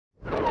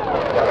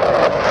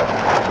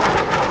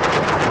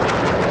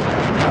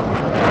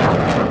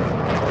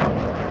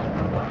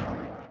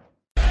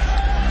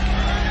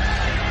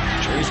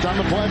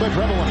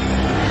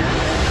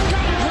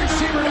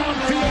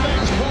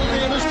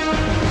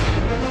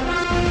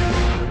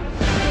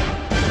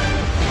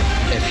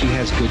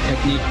good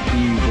technique,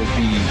 he will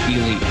be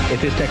elite.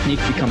 If his technique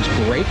becomes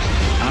great,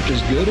 not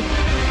just good,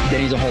 then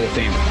he's a Hall of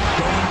Famer.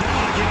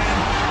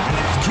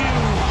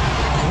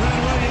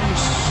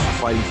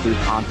 Fighting through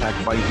contact,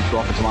 fighting through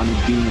offensive line,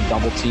 being a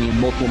double team,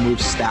 multiple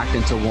moves stacked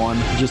into one,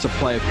 just a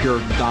play of pure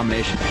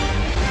domination.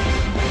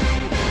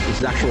 This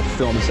is actual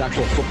film, this is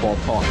actual football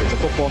talk. It's a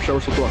football show,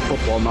 we're supposed to talk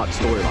football, not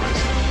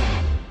storylines.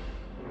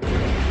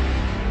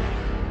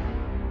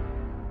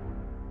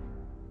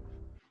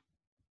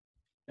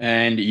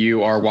 And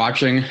you are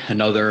watching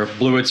another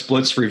Blewitz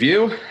Blitz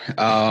review.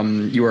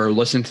 You are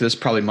listening to this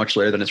probably much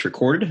later than it's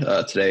recorded.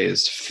 Today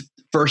is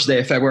first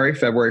day of February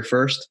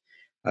 1st.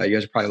 You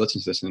guys are probably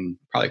listening to this in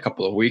probably a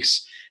couple of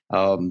weeks.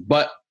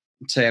 But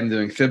today I'm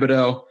doing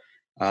Thibodeau.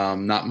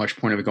 Not much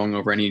point of going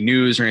over any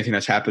news or anything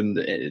that's happened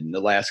in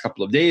the last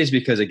couple of days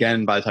because,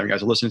 again, by the time you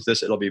guys are listening to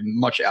this, it'll be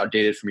much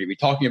outdated for me to be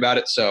talking about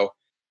it. So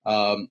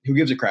who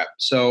gives a crap?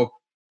 So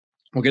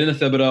we'll get into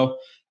Thibodeau.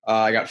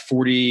 I got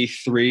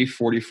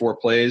 44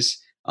 plays.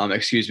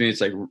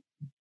 It's like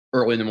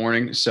early in the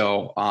morning.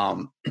 So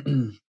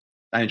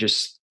I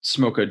just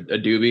smoke a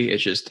doobie.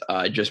 It's just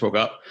I just woke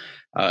up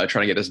trying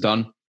to get this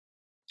done.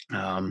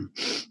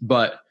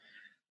 But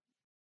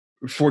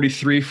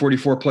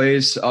 44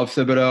 plays of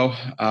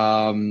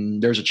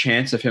Thibodeau. There's a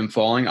chance of him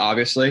falling,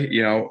 obviously.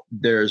 You know,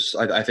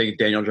 I think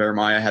Daniel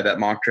Jeremiah had that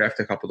mock draft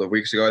a couple of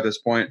weeks ago at this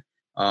point,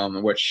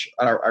 which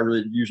I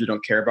really usually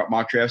don't care about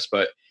mock drafts,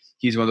 but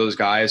he's one of those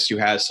guys who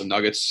has some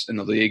nuggets in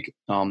the league.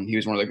 He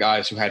was one of the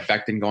guys who had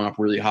Becton going up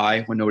really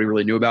high when nobody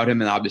really knew about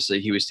him. And obviously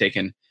he was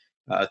taken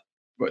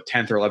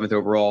 10th or 11th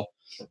overall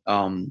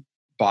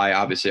by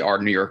obviously our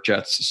New York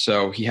Jets.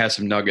 So he has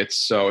some nuggets.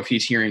 So if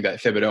he's hearing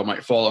that Thibodeau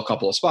might fall a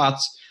couple of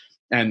spots,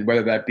 and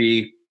whether that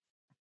be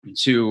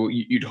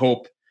you'd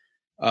hope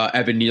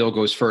Evan Neal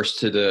goes first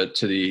to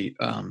the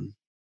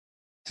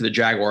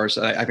Jaguars.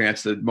 I think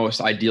that's the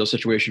most ideal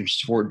situation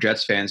for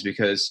Jets fans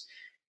because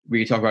we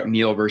can talk about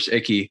Neal versus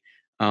Ickey.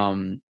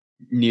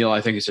 Neal, I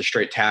think, is a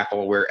straight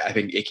tackle where I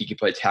think Ickey can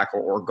play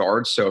tackle or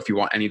guard. So if you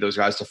want any of those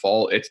guys to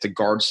fall, it's the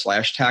guard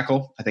 /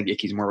 tackle. I think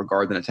Ickey's more of a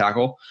guard than a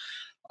tackle.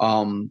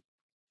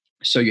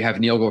 So you have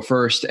Neal go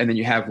first, and then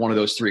you have one of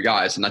those three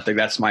guys. And I think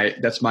that's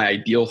my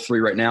ideal three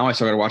right now. I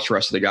still got to watch the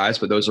rest of the guys,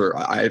 but those are,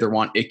 I either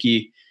want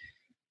Ickey,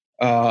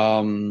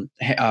 Hutchinson,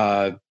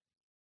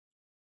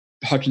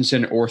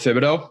 or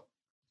Thibodeau.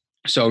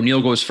 So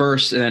Neal goes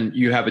first, and then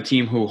you have a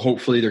team who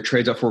hopefully either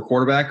trades up for a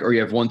quarterback, or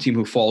you have one team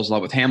who falls in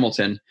love with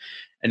Hamilton,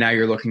 and now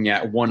you're looking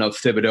at one of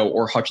Thibodeau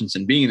or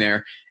Hutchinson being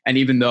there. And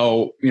even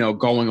though, you know,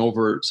 going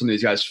over some of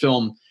these guys'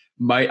 film,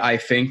 I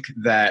think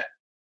that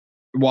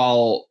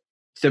while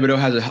Thibodeau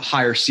has a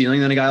higher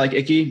ceiling than a guy like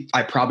Ickey,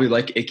 I probably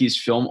like Ickey's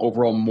film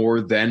overall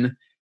more than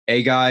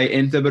a guy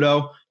in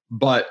Thibodeau.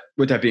 But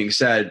with that being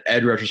said,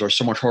 edge rushers are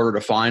so much harder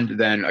to find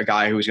than a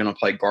guy who's going to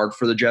play guard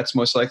for the Jets,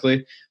 most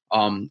likely.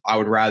 I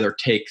would rather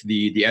take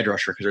the edge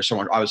rusher because there's so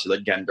much, obviously,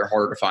 again, they're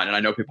harder to find. And I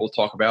know people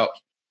talk about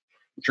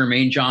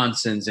Jermaine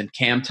Johnsons and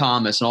Cam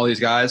Thomas and all these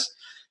guys.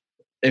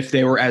 If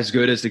they were as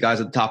good as the guys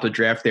at the top of the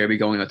draft, they would be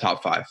going in the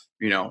top 5,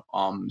 you know.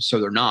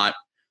 So they're not.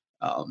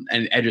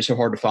 And edge is so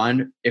hard to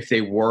find. If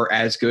they were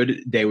as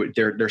good,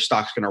 their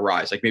stock's going to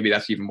rise. Like maybe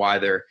that's even why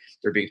they're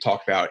being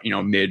talked about, you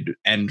know,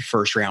 mid-end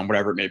first round,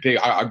 whatever it may be.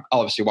 I'll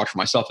obviously watch for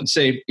myself and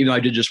see. Even though I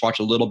did just watch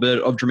a little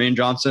bit of Jermaine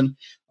Johnson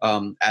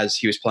as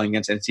he was playing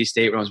against NC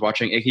State when I was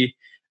watching Ickey,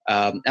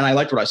 and I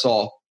liked what I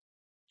saw.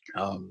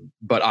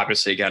 But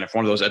obviously, again, if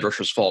one of those edge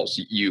rushers falls,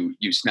 you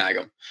snag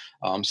them.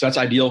 So that's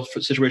ideal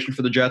situation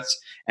for the Jets.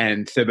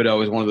 And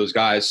Thibodeau is one of those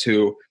guys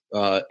who,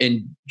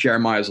 in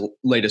Jeremiah's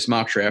latest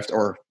mock draft,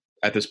 or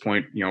at this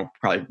point, you know,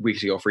 probably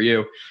weeks ago for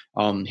you,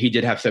 he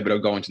did have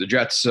Thibodeau going to the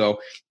Jets. So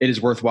it is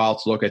worthwhile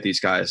to look at these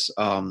guys.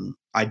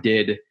 I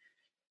did,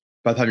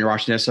 by the time you're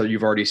watching this, so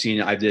you've already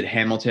seen, I did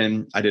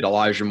Hamilton, I did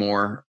Elijah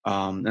Moore.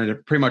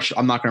 And pretty much,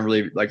 I'm not going to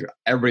really, like,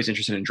 everybody's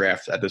interested in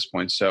draft at this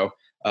point. So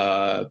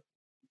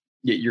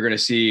you're going to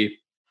see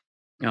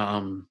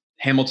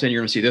Hamilton,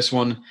 you're going to see this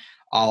one.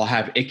 I'll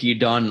have Ickey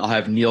done. I'll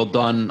have Neal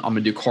done. I'm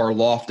going to do Carl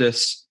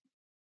Loftus.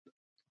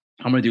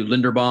 I'm going to do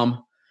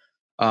Linderbaum,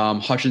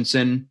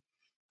 Hutchinson.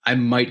 I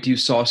might do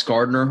Sauce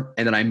Gardner,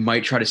 and then I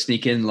might try to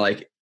sneak in,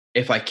 like,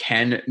 if I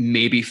can,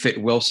 maybe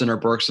fit Wilson or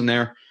Burks in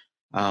there.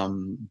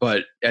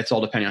 But it's all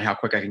depending on how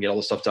quick I can get all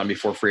this stuff done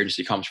before free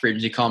agency comes. Free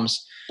agency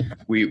comes,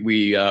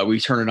 we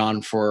turn it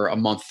on for a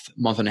month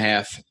and a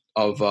half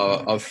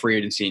of free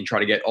agency and try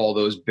to get all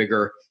those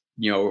bigger,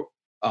 you know,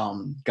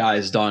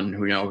 guys done.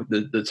 Who, you know,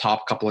 the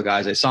top couple of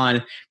guys I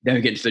sign. Then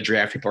we get into the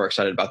draft. People are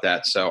excited about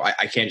that, so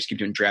I can't just keep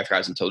doing draft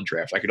guys until the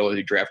draft. I could only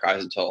do draft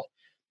guys until,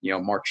 you know,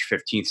 March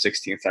 15th,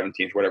 16th,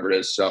 17th, whatever it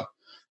is. So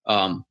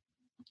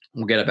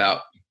we'll get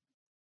about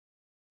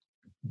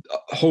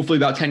hopefully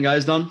about 10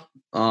 guys done.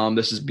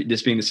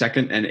 This being the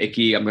second, and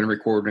Ickey, I'm going to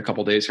record in a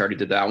couple of days. I already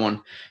did that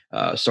one.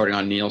 Starting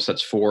on Neal, so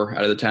that's 4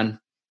 out of the 10.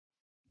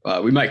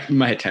 We might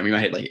hit 10. We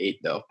might hit like 8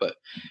 though. But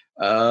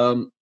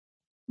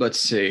let's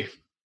see.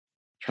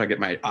 Try to get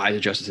my eyes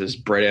adjusted to this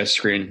bright ass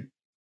screen.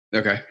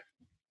 Okay.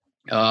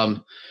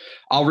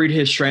 I'll read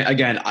his strength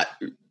again.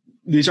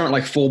 these aren't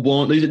like full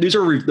blown. These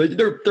are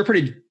they're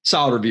pretty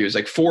solid reviews.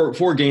 Like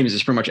four games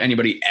is pretty much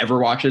anybody ever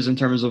watches in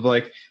terms of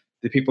like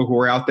the people who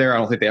are out there. I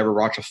don't think they ever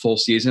watch a full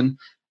season.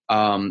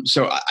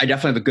 So I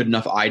definitely have a good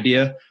enough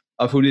idea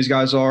of who these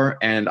guys are,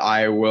 and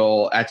I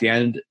will at the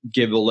end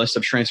give a list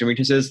of strengths and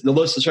weaknesses. The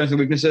list of strengths and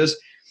weaknesses,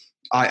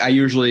 I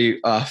usually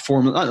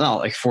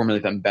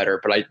formulate them better,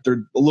 but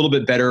they're a little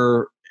bit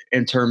better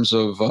in terms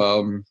of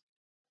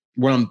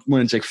when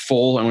it's like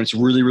full and when it's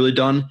really, really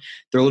done.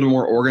 They're a little bit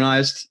more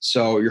organized,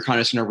 so you're kind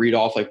of just going to read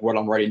off like what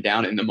I'm writing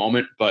down in the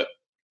moment. But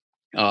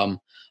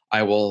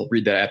I will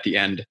read that at the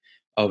end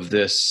of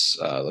this.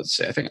 Let's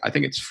say I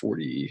think it's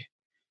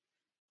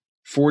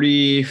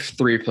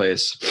 43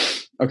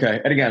 plays.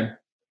 Okay, and again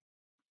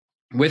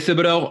with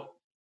Thibodeau.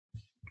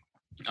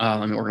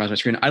 Let me organize my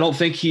screen. I don't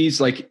think he's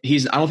the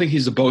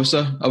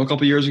Bosa of a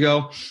couple years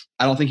ago.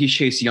 I don't think he's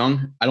Chase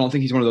Young. I don't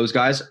think he's one of those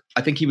guys.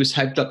 I think he was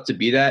hyped up to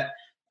be that.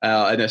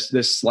 And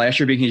this last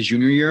year being his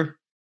junior year,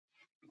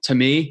 to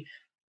me,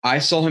 I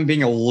saw him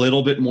being a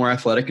little bit more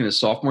athletic in his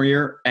sophomore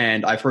year.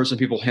 And I've heard some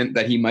people hint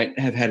that he might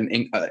have had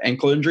an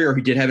ankle injury, or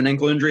he did have an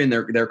ankle injury, and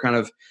they're kind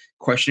of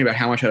questioning about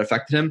how much it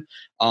affected him.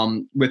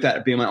 With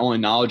that being my only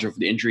knowledge of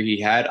the injury he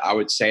had, I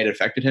would say it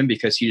affected him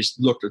because he just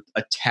looked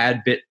a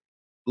tad bit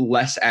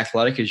less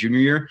athletic his junior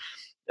year.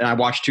 And I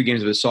watched 2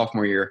 games of his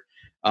sophomore year.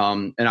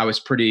 And I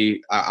was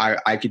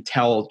I could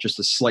tell just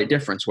a slight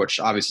difference, which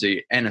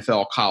obviously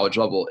NFL college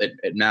level,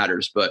 it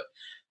matters. But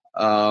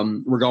I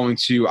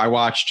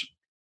watched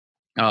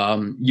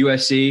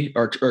USC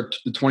or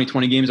the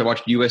 2020 games. I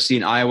watched USC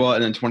and Iowa,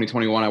 and then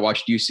 2021, I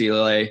watched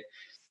UCLA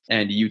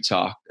and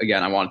Utah.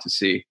 Again, I wanted to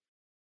see,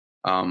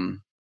 I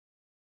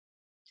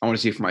want to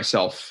see for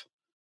myself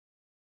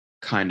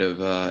kind of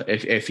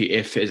if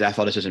his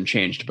athleticism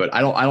changed, but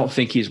I don't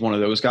think he's one of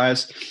those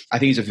guys. I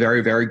think he's a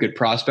very, very good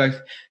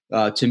prospect.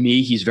 To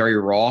me, he's very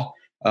raw.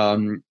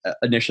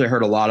 Initially, I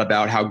heard a lot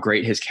about how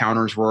great his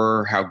counters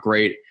were, how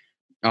great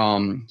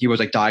he was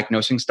like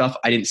diagnosing stuff.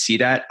 I didn't see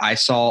that. I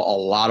saw a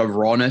lot of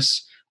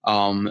rawness,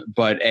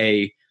 but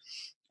I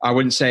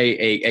wouldn't say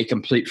a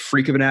complete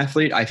freak of an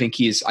athlete. I think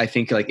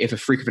like if a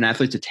freak of an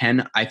athlete's a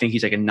 10, I think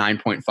he's like a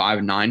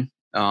 9.59.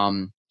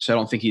 So I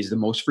don't think he's the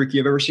most freaky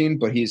I've ever seen,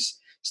 but he's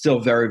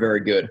still very, very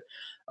good.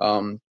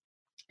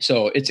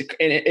 So it's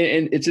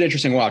an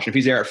interesting watch. If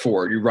he's there at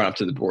 4, you run up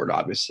to the board,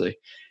 obviously.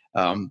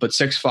 But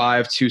 6'5",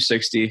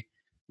 260.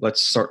 Let's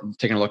start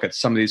taking a look at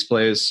some of these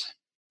plays.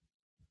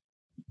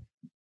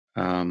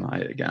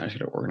 I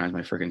should have organized my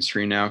freaking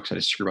screen now because I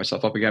just screwed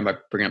myself up again by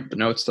bringing up the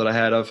notes that I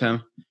had of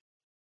him.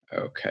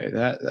 Okay,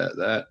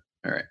 that.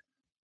 All right.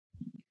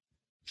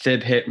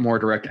 Thib hit more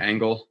direct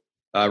angle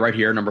right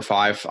here, number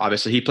 5.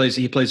 Obviously, he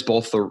plays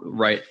both the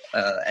right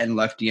and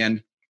lefty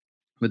end.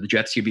 With the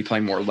Jets, he'd be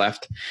playing more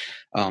left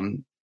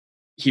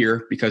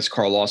here because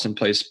Carl Lawson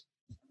plays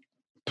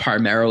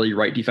primarily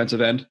right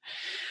defensive end.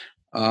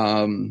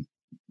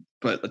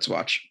 But let's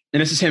watch.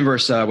 And this is him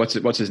versus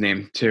what's his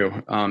name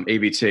too,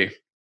 ABT.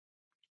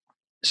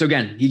 So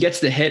again, he gets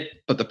the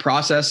hit, but the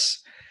process,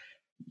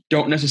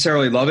 don't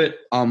necessarily love it.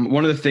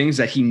 One of the things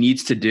that he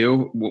needs to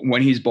do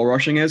when he's bull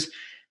rushing is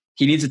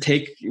he needs to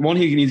get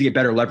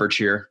better leverage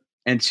here,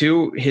 and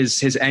 2,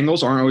 his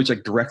angles aren't always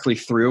like directly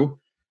through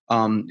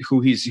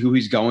who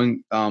he's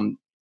going to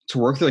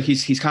work through. Like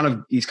he's kind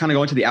of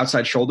going to the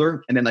outside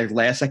shoulder and then like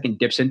last second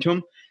dips into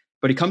him,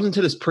 but he comes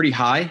into this pretty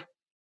high,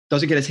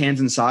 doesn't get his hands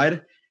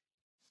inside,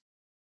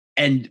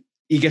 and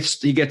he gets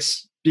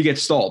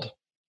stalled.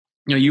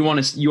 You know, you want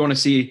to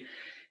see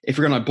if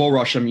you're going to bull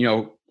rush him, you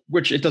know,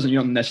 which it doesn't, you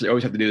don't necessarily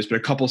always have to do this, but a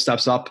couple of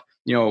steps up,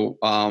 you know,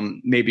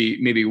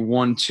 maybe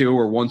 1, 2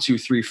 or 1, 2,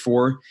 3,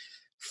 4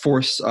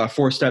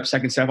 step,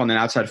 second step on the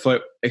outside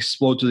foot,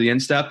 explode to the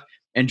instep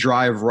and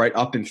drive right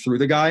up and through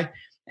the guy.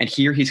 And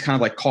here he's kind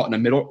of like caught in a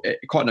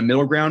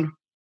middle ground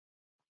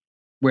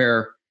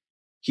where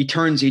he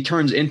turns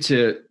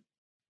into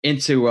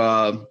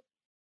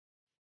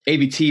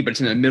ABT, but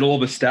it's in the middle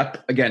of a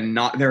step. Again,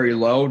 not very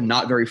low,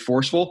 not very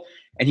forceful,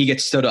 and he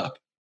gets stood up.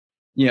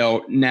 You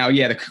know, now,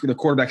 yeah, the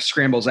quarterback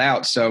scrambles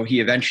out, so he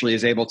eventually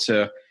is able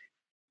to,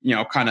 you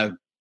know, kind of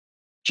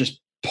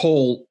just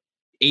pull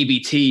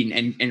ABT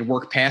and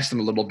work past him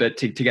a little bit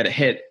to get a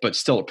hit, but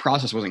still the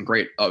process wasn't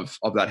great of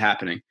that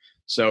happening.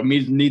 So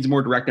needs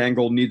more direct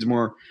angle, needs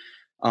more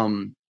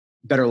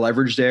better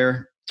leverage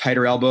there,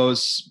 tighter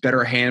elbows,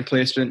 better hand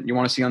placement. You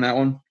want to see on that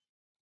one?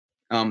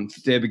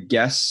 Thib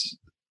guess,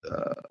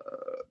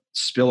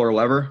 spill or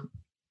lever.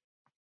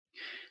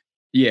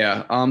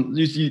 Yeah,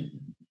 you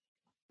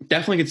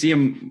definitely could see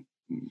him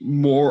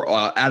more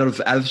out of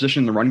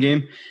position in the run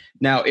game.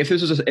 Now, if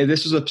this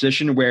was a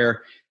position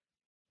where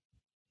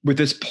with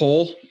this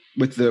pull,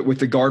 with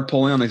the guard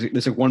pulling on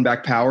this like one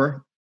back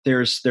power,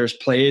 there's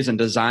plays and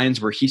designs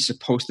where he's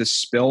supposed to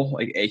spill,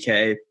 like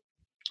AKA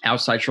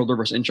outside shoulder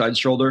versus inside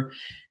shoulder,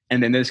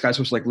 and then this guy's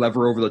supposed to like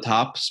lever over the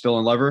top, spill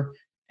and lever,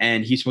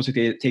 and he's supposed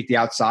to take the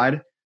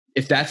outside.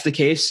 If that's the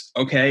case,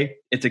 okay,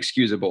 it's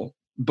excusable.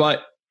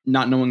 But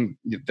not knowing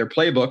their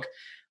playbook,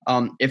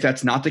 if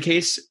that's not the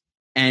case,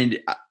 and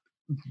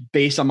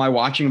based on my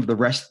watching of the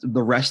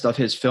rest of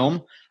his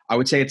film, I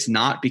would say it's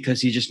not,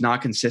 because he's just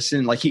not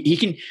consistent. Like he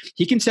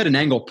can set an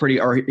angle pretty,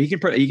 or he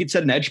can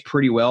set an edge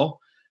pretty well.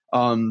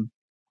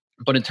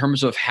 But in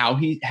terms of how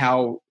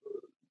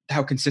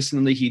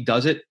consistently he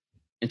does it,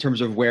 in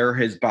terms of where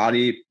his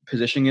body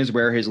positioning is,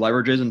 where his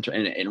leverage is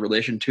in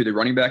relation to the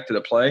running back, to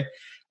the play,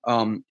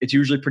 it's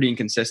usually pretty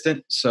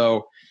inconsistent.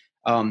 So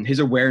his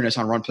awareness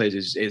on run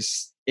plays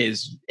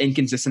is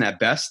inconsistent at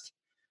best.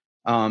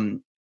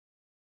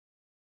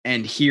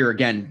 And here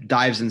again,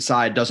 dives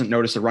inside, doesn't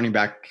notice the running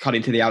back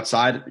cutting to the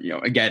outside.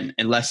 Again,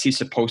 unless he's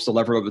supposed to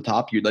lever over the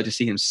top, you'd like to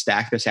see him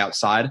stack this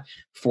outside,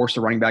 force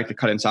the running back to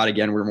cut inside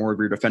again, where more of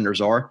your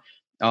defenders are.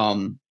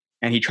 And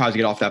he tries to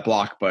get off that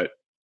block, but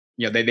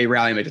they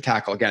rally him at the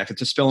tackle. Again, if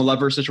it's a spill and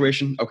lever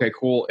situation, okay,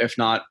 cool. If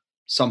not,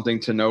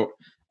 something to note.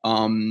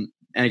 And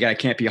again, I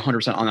can't be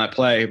 100% on that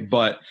play,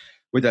 but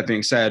with that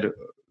being said,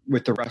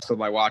 with the rest of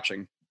my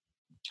watching,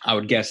 I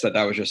would guess that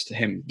was just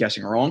him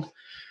guessing wrong.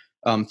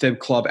 Fib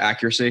club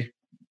accuracy.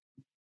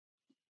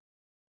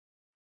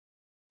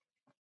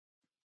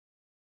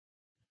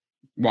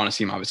 Want to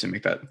see him obviously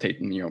make that,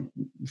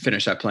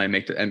 finish that play and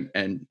make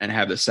and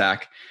have the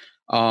sack.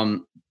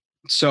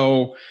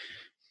 So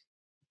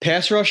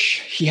pass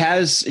rush, he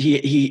has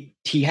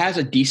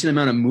a decent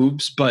amount of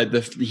moves, but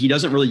he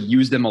doesn't really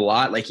use them a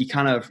lot. Like he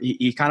kind of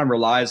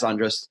relies on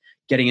just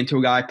getting into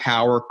a guy,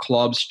 power,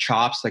 clubs,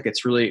 chops. Like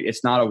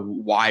it's not a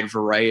wide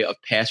variety of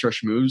pass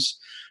rush moves,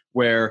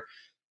 where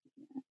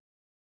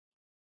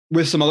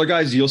with some other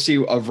guys, you'll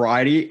see a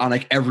variety on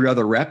like every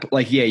other rep.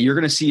 Like, yeah, you're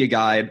going to see a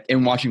guy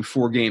in watching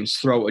 4 games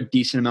throw a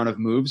decent amount of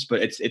moves,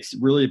 but it's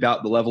really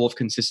about the level of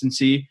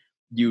consistency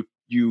you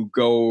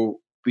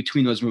go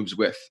between those moves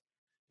with.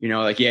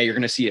 Like, yeah, you're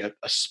going to see a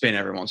spin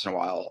every once in a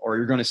while, or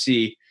you're going to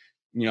see,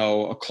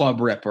 a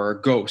club rip or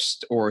a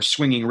ghost or a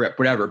swinging rip,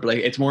 whatever. But like,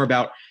 it's more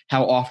about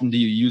how often do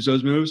you use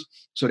those moves,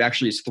 so it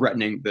actually is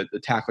threatening the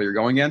tackle you're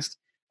going against.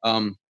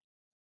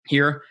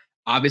 Here,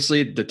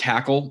 obviously, the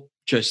tackle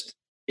just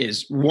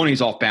is one.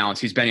 He's off balance.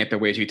 He's bending up the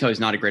way, so you tell he's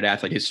not a great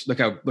athlete.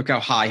 Look how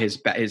high his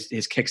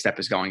kick step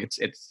is going.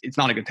 It's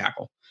not a good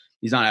tackle.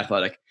 He's not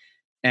athletic,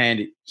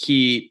 and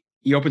he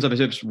opens up his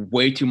hips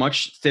way too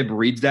much. Thib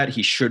reads that.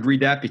 He should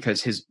read that,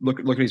 because look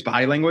at his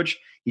body language.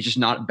 He's just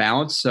not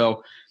balanced.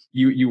 So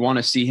you want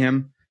to see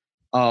him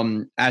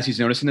as he's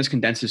noticing this,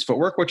 condense his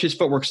footwork, which his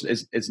footwork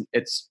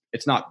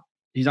it's not,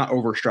 he's not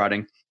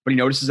overstriding, but he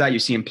notices that. You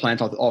see him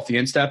plant off the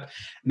instep.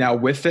 Now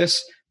with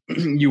this,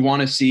 you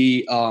want to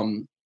see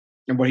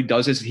and what he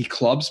does is he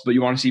clubs, but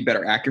you want to see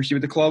better accuracy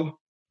with the club.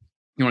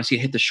 You want to see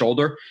it hit the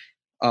shoulder,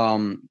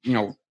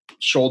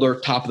 shoulder,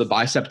 top of the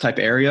bicep type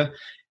area.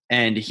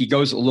 And he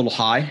goes a little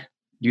high.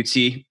 You'd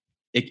see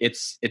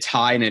it's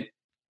high, and it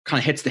kind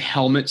of hits the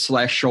helmet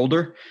 /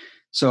 shoulder.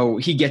 So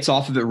he gets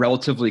off of it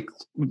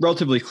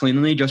relatively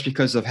cleanly, just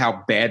because of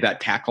how bad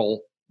that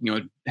tackle,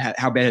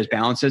 how bad his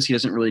balance is. He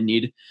doesn't really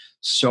need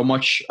so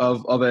much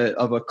of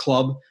a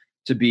club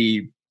to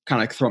be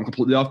kind of throw him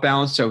completely off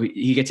balance. So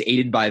he gets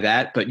aided by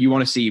that, but you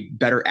want to see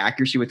better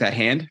accuracy with that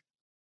hand.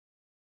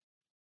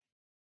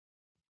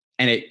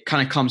 And it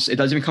doesn't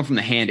even come from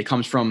the hand. It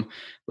comes from,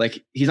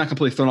 like, he's not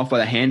completely thrown off by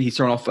the hand. He's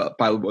thrown off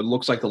by what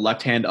looks like the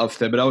left hand of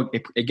Thibodeau.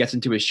 It gets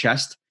into his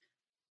chest.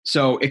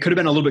 So it could have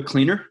been a little bit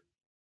cleaner,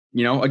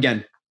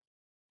 again,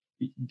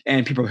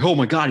 and people are like, oh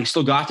my God, he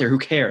still got there. Who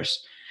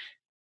cares?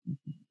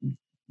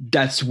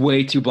 That's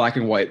way too black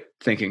and white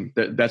thinking.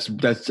 That's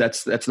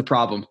the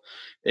problem.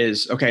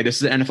 Is, okay, this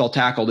is an NFL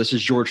tackle. This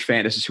is George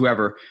Fant. This is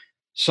whoever.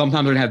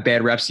 Sometimes they're going to have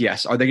bad reps.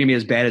 Yes. Are they going to be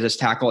as bad as this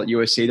tackle at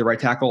USC, the right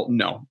tackle?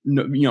 No,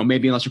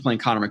 maybe unless you're playing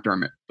Connor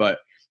McDermott, but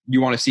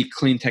you want to see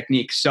clean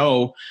technique.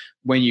 So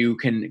when you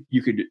could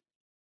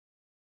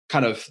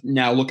kind of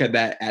now look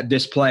at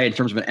this play in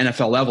terms of an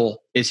NFL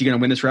level, is he going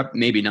to win this rep?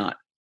 Maybe not.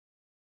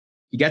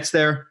 He gets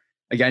there.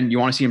 Again, you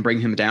want to see him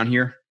bring him down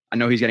here. I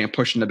know he's getting a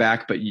push in the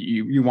back, but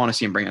you want to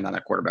see him bring down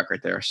that quarterback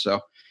right there. So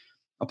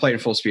I'll play it in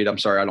full speed. I'm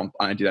sorry, I don't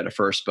do that at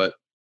first, but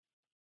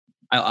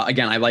I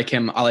like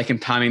him. I like him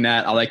timing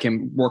that. I like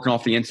him working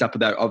off the instep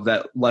of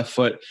that left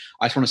foot.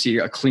 I just want to see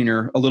a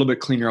little bit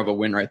cleaner of a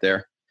win right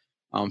there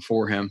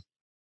for him.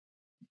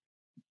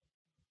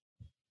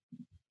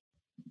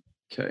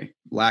 Okay,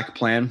 lack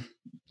plan.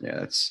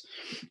 Yeah,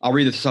 I'll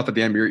read this stuff at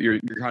the end. You're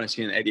kind of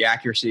seeing the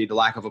accuracy, the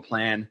lack of a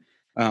plan,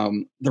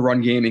 the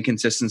run game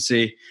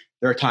inconsistency.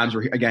 There are times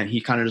where, again,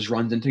 he kind of just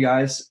runs into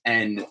guys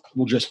and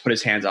will just put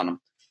his hands on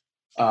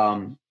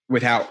them.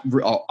 Without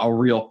a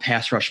real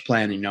pass rush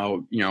plan,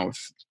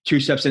 2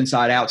 steps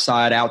inside,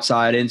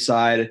 outside,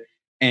 inside,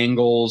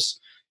 angles,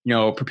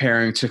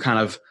 preparing to kind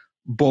of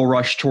bull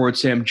rush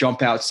towards him,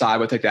 jump outside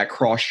with like that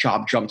cross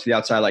chop jump to the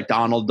outside like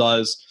Donald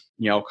does,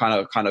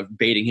 kind of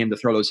baiting him to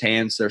throw those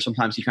hands there.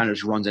 Sometimes he kind of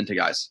just runs into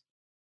guys.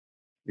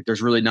 Like,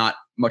 there's really not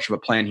much of a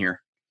plan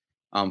here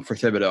for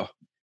Thibodeau.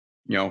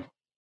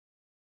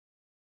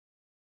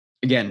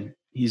 Again,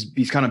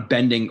 he's kind of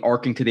bending,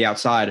 arcing to the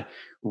outside,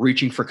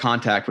 reaching for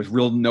contact with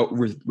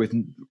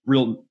no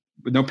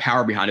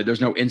power behind it.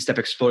 There's no instep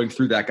exploding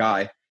through that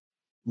guy,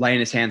 laying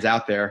his hands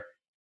out there,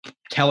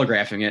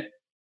 telegraphing it.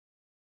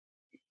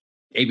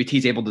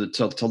 ABT's able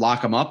to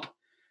lock him up.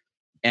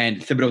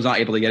 and Thibodeau's not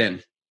able to get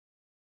in.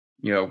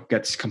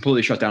 Gets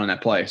completely shut down in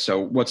that play. So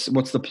what's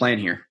the plan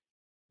here?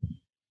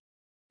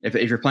 If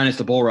your plan is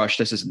to bull rush,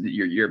 this is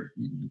you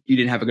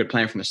didn't have a good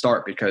plan from the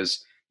start,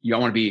 because you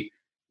don't want to be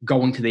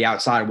going to the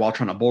outside while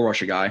trying to bull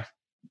rush a guy.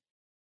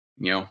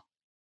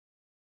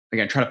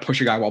 Again, try to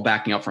push a guy while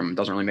backing up from him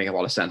doesn't really make a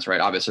lot of sense, right?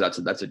 Obviously,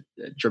 that's a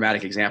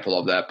dramatic example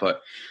of that.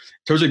 But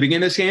towards the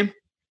beginning of this game,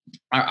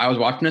 I was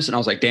watching this and I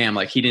was like, damn,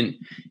 like he didn't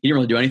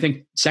really do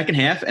anything. Second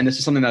half, and this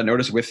is something that I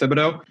noticed with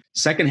Thibodeau,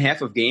 second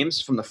half of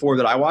games from the 4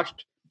 that I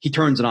watched, he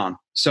turns it on.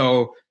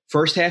 So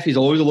first half, he's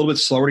always a little bit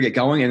slower to get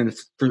going, and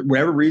for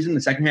whatever reason,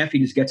 the second half, he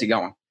just gets it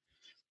going.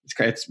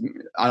 I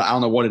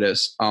don't know what it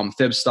is.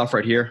 Thibs stuff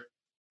right here.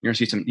 You're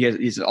gonna see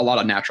he's a lot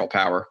of natural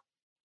power.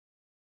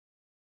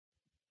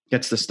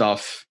 Gets the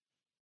stuff.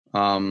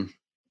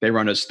 They're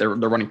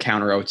running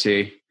counter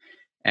OT,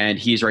 and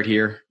he's right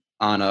here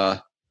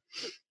on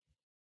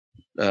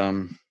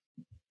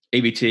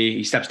ABT.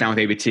 He steps down with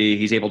ABT.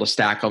 He's able to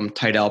stack them,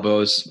 tight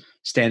elbows,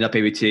 stand up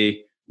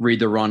ABT,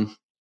 read the run.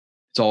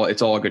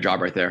 It's all a good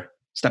job right there.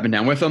 Stepping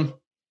down with him,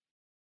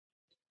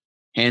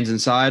 hands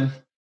inside,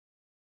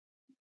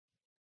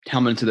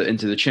 helmet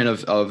into the chin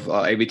of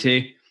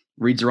ABT.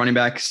 Reads the running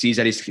back, sees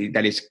that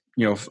he's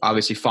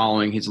obviously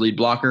following his lead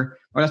blocker.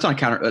 Oh, that's not a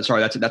counter. Sorry,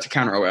 that's a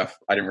counter OF.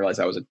 I didn't realize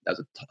that was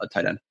a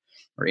tight end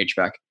or H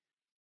back.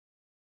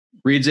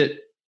 Reads it,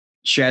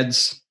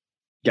 sheds,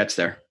 gets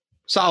there.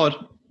 Solid.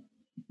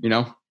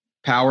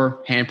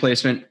 Power, hand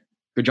placement,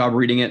 good job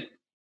reading it.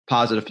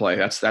 Positive play.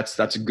 That's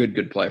a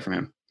good play from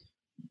him.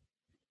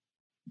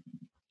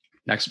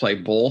 Next play,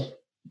 bull.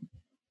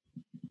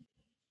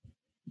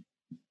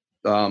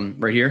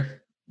 Right here.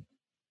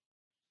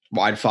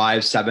 Wide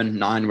 5, 7,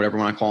 9, whatever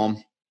you want to call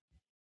them.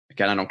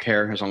 Again, I don't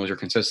care as long as you're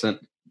consistent.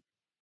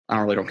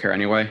 I don't care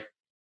anyway.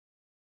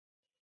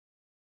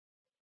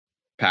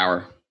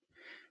 Power.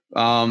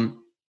 So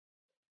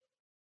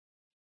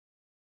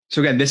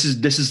again, this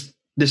is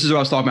what I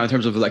was talking about in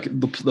terms of like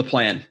the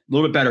plan. A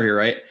little bit better here,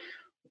 right?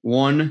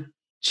 1,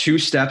 2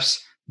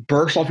 steps,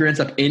 burst off your end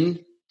step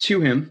into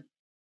him,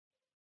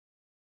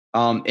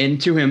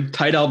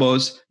 tight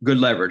elbows, good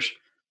leverage.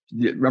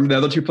 Remember the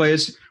other 2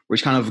 plays where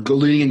he's kind of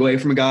leaning away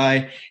from a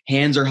guy,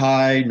 hands are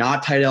high,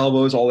 not tight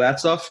elbows, all that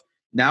stuff.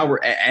 Now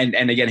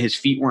and again, his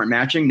feet weren't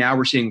matching. Now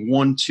we're seeing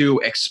 1, 2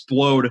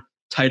 explode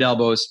tight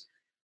elbows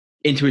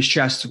into his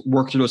chest,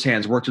 work through those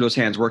hands,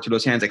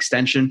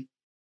 extension.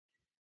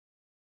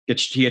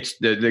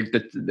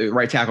 The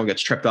right tackle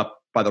gets tripped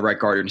up by the right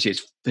guard. You can see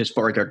his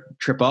foot right there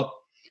trip up,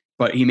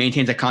 but he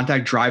maintains that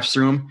contact, drives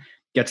through him,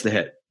 gets the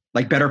hit.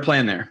 Like, better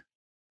plan there.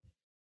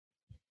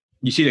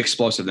 You see the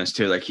explosiveness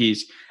too. Like,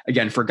 he's,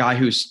 again, for a guy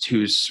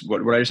who's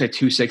what did I just say,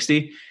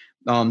 260.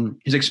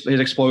 His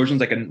explosion's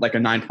like a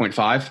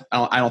 9.5.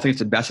 I don't think it's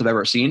the best I've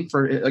ever seen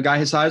for a guy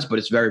his size, but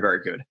it's very,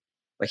 very good.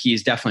 Like,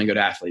 he's definitely a good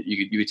athlete.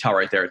 You could tell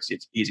right there.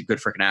 He's a good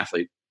freaking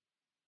athlete.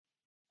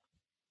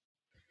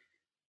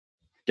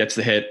 Gets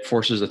the hit,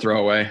 forces the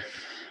throwaway.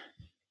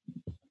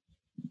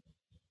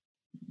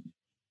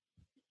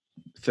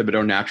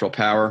 Thibodeau natural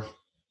power.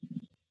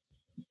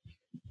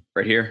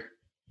 Right here.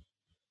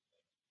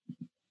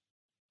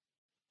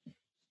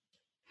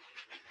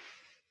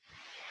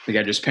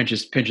 Again, just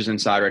pinches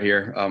inside right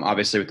here.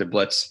 Obviously with the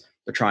blitz,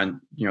 they're trying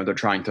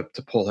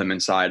to pull him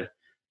inside.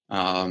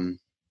 And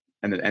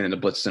then the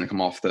blitz is going to come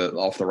off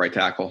the right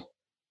tackle.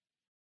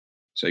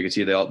 So you can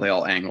see they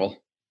all angle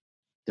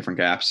different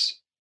gaps.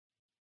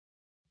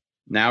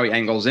 Now he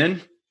angles in.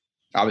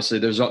 Obviously,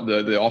 there's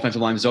the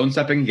offensive line zone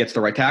stepping, gets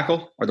the right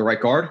tackle or the right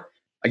guard.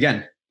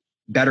 Again,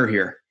 better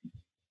here.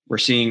 We're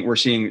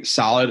seeing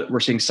solid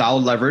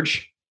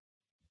leverage.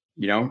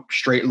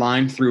 Straight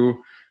line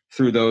through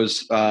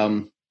those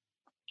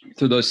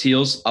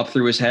heels up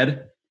through his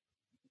head.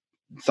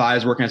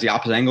 Thighs working as the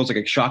opposite angles, like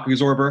a shock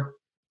absorber.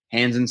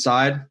 Hands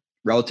inside,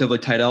 relatively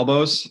tight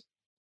elbows.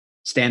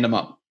 Stand him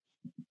up.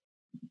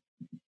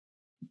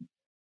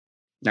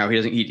 Now he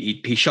doesn't.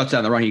 He shuts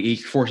down the run. He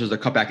forces the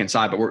cut back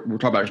inside. But we're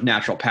talking about his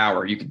natural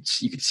power. You could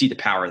see the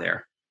power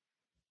there.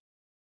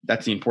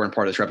 That's the important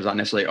part of this rep. Is not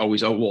necessarily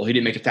always. Oh well, he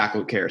didn't make a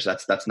tackle. Who cares?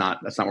 That's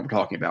not what we're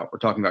talking about. We're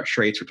talking about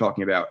traits. We're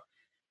talking about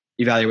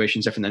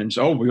evaluations different than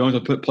just, we're going to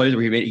put plays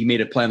where he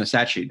made a play on the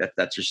stat sheet.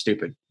 That's just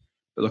stupid.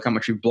 But look how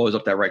much he blows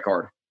up that right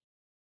guard.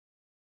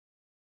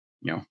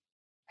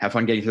 Have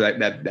fun getting through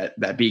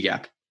that B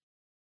gap.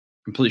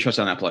 Completely shuts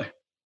down that play.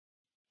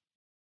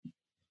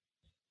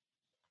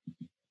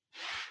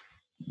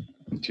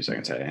 2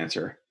 seconds to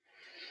answer.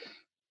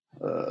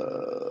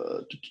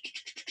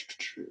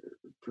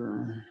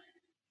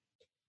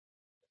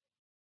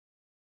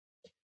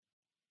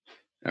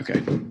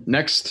 Okay,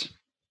 next.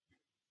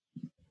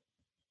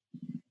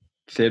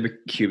 Fib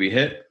QB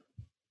hit.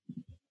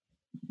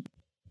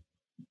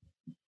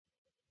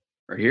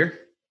 Right here.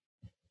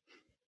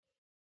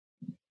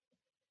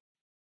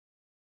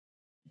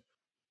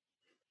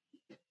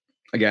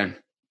 Again,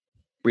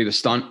 we have a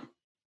stunt.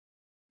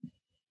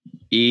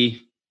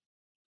 E.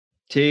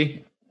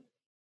 T.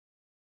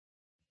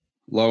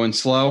 Low and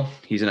slow.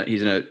 He's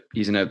gonna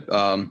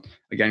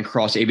again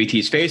cross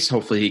ABT's face.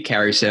 Hopefully he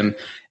carries him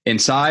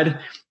inside.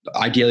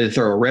 Ideally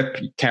throw a rip,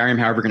 carry him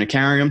however you're going to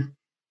carry him,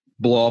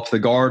 blow up the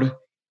guard.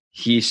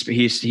 He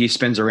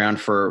spins around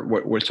for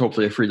what's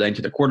hopefully a free lane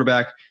to the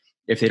quarterback.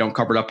 If they don't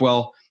cover it up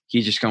well,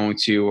 he's just going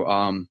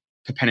to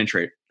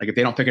penetrate. Like if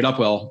they don't pick it up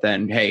well,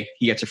 then hey,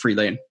 he gets a free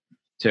lane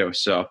too.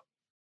 So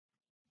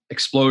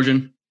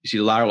explosion. You see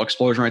the lateral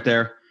explosion right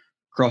there.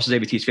 Crosses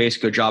ABT's face.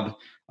 Good job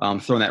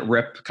throwing that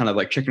rip, kind of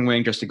like chicken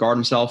wing, just to guard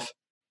himself.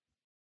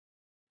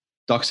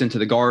 Ducks into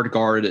the guard.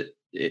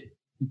 It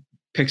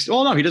picks.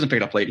 Oh no, he doesn't pick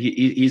it up late.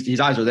 His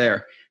eyes are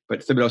there, but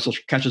Thibodeau still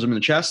catches him in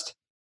the chest,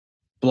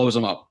 blows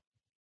him up.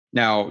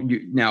 Now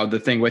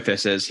the thing with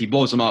this is he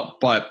blows him up,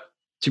 but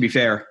to be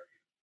fair,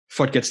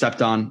 foot gets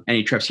stepped on and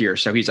he trips here.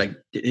 So he's like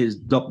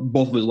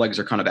both of his legs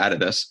are kind of out of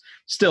this.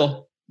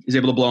 Still, he's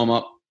able to blow him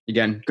up.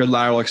 Again, good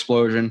lateral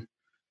explosion.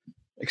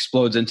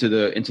 Explodes into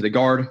the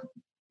guard.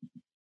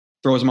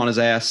 Throws him on his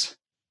ass.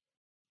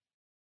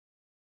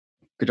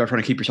 Good job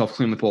trying to keep yourself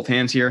clean with both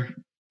hands here.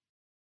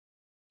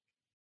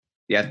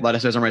 The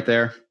athleticism right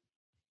there.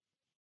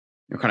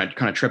 Kind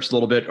of trips a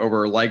little bit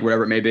over a leg,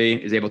 whatever it may be,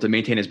 is able to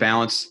maintain his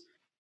balance.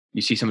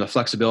 You see some of the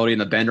flexibility in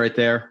the bend right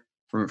there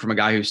from a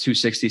guy who's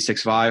 260,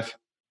 6'5".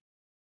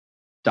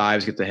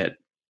 Dives, gets the hit.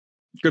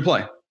 Good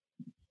play.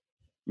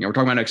 We're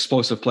talking about an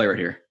explosive play right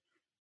here.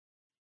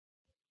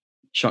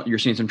 You're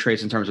seeing some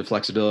traits in terms of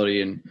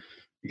flexibility and,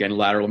 again,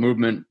 lateral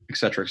movement, et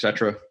cetera, et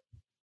cetera.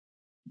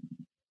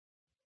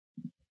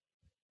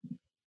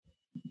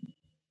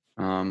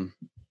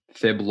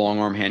 Fib long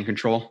arm hand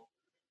control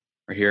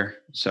right here.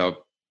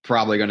 So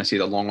probably going to see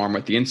the long arm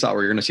with the inside,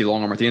 or you're going to see the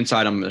long arm with the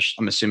inside. I'm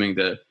assuming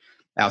the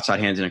outside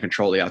hand's going to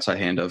control the outside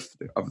hand of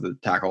the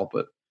tackle,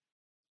 but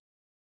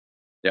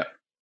yeah.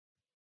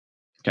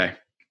 Okay.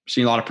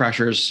 Seeing a lot of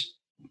pressures.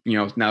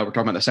 Now we're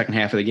talking about the second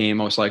half of the game,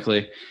 most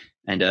likely.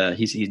 And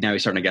he's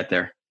starting to get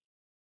there.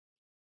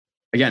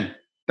 Again,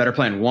 better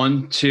plan.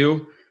 1,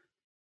 2.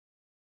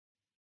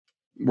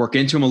 Work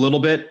into him a little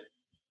bit.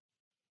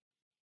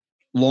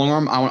 Long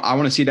arm, I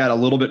want to see that a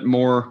little bit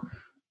more.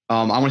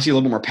 I want to see a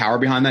little bit more power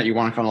behind that. You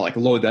want to kind of like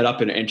load that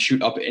up and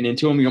shoot up and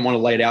into him. You don't want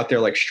to lay it out there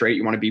like straight.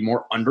 You want to be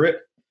more under it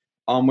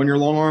when you're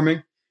long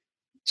arming.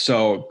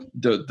 So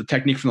the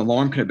technique from the long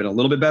arm could have been a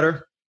little bit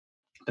better.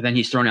 But then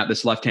he's throwing out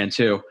this left hand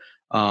too.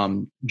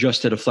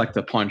 Just to deflect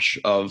the punch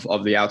of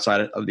the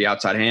outside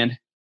hand.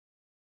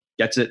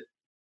 Gets it.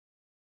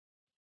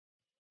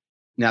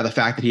 Now the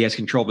fact that he has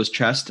control of his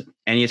chest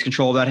and he has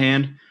control of that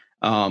hand,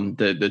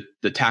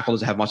 the tackle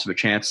doesn't have much of a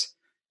chance.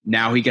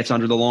 Now he gets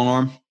under the long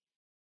arm.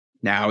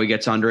 Now he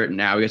gets under it.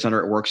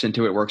 Works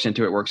into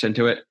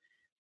it.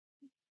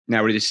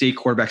 Now what do you see?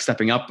 Quarterback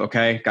stepping up.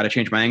 Okay, got to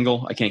change my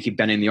angle. I can't keep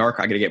bending the arc.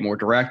 I got to get more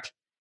direct.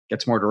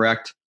 Gets more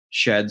direct.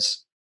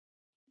 Sheds.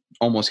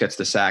 Almost gets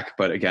the sack,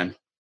 but again,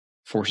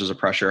 forces a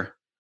pressure,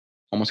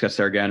 almost gets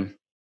there again.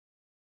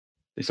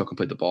 They still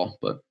complete the ball,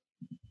 but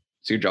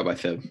it's a good job by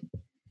Thib.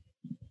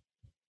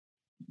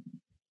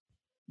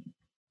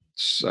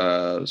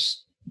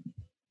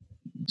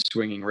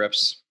 Swinging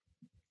rips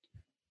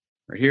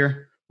right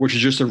here, which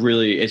is just a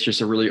really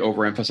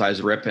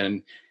overemphasized rip,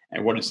 and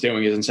what it's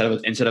doing is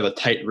instead of a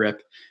tight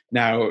rip,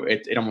 now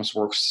it almost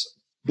works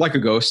like a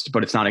ghost,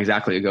 but it's not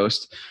exactly a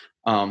ghost.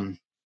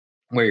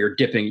 Where you're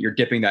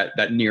dipping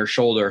that near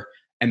shoulder,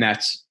 and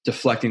that's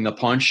deflecting the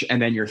punch,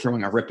 and then you're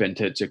throwing a rip in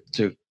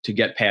to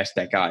get past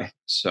that guy.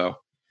 So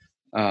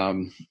I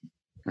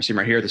see him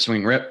right here, the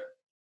swing rip.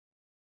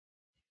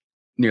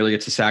 Nearly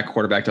gets a sack.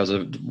 Quarterback does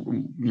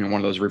one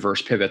of those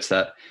reverse pivots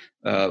that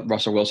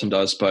Russell Wilson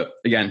does. But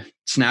again,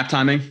 snap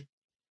timing,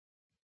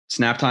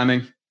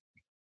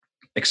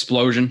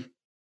 explosion.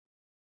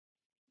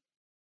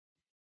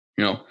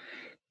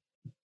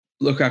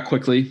 Look how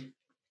quickly.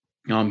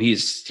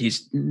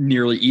 He's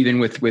nearly even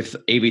with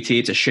ABT.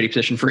 It's a shitty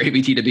position for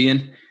ABT to be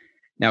in.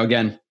 Now,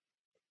 again,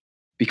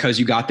 because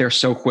you got there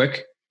so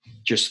quick,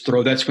 just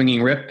throw that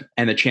swinging rip,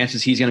 and the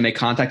chances he's going to make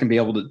contact and be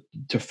able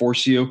to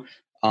force you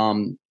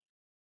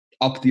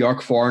up the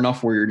arc far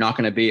enough where you're not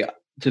going to be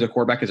to the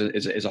quarterback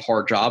is a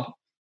hard job,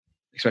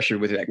 especially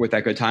with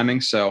that good timing.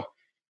 So,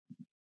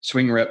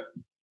 swing rip,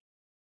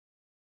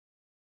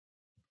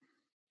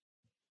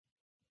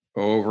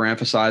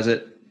 overemphasize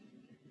it,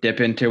 dip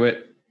into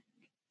it.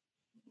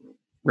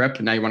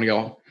 Rip. Now you want to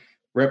go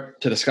rip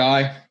to the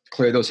sky,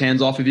 clear those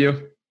hands off of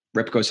you.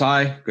 Rip goes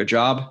high. Good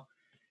job.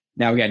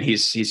 Now again,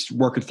 he's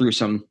working through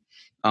some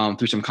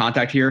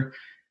contact here.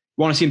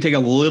 You want to see him take a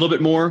little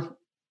bit more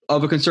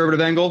of a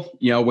conservative angle.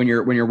 When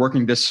you're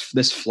working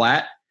this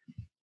flat,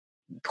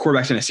 the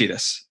quarterback's going to see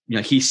this.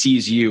 He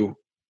sees you,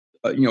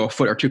 a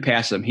foot or two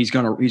past him. He's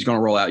gonna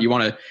roll out. You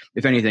want to,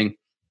 if anything,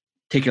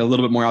 take it a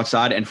little bit more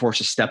outside and force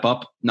a step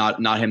up, not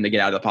him to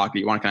get out of the pocket.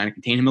 You want to kind of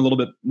contain him a little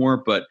bit more,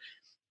 but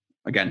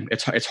again,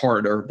 it's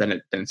harder than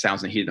it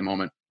sounds in the heat of the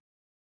moment.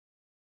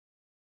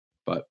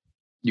 But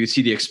you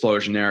see the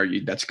explosion there.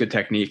 That's good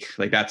technique.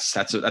 Like that's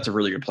a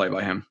really good play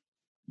by him.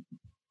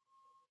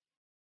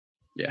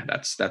 Yeah,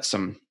 that's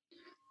some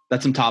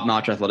That's some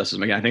top-notch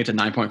athleticism. Again, I think it's a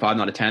 9.5,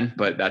 not a 10,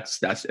 but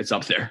it's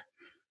up there.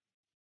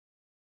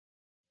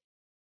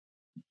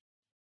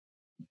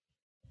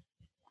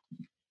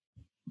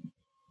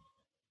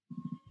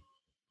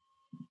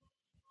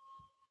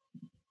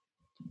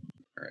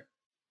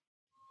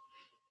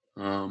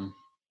 All right.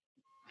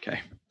 Okay.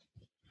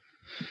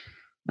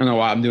 I don't know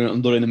why I'm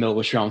literally in the middle of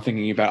the show. I'm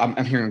thinking about.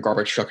 I'm hearing a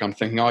garbage truck. I'm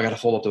thinking, oh, I got to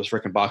fold up those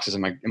freaking boxes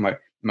in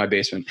my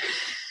basement.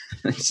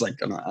 It's like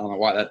I don't know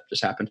why that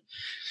just happened.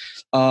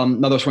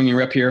 Another swinging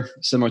rep here.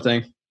 Similar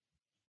thing.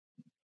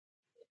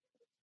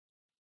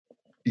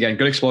 Again,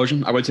 good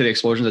explosion. I would say the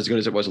explosion is as good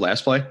as it was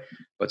last play,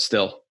 but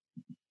still,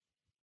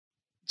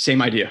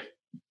 same idea.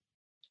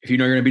 If you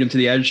know you're going to beat him to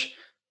the edge,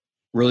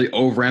 really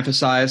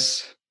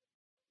overemphasize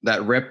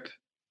that rip,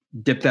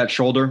 dip that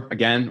shoulder.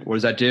 Again, what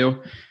does that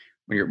do?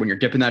 When you're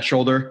dipping that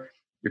shoulder,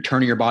 you're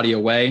turning your body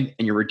away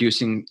and you're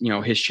reducing,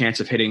 his chance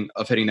of hitting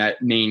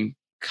that main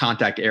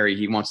contact area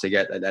he wants to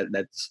get,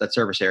 that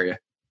service area.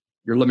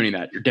 You're limiting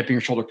that. You're dipping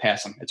your shoulder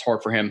past him. It's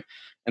hard for him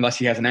unless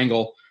he has an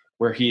angle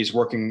where he's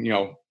working,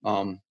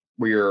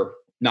 where you're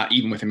not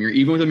even with him. You're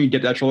even with him, you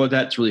dip that shoulder at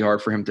that. It's really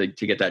hard for him to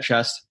get that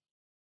chest,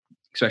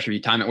 especially if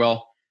you time it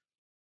well,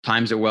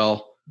 times it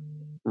well,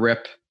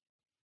 rip.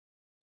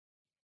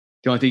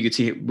 The only thing you could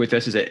see with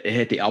this is it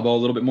hit the elbow a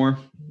little bit more.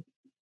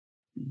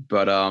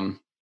 But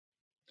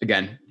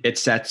again, it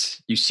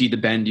sets. You see the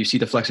bend, you see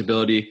the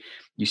flexibility,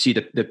 you see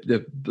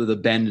the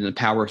bend and the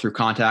power through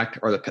contact,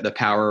 or the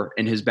power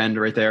in his bend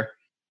right there.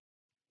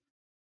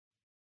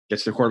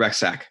 Gets the quarterback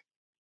sack.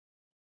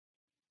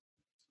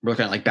 We're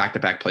looking at like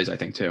back-to-back plays, I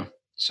think, too.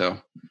 So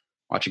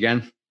watch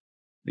again.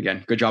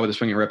 Again, good job with the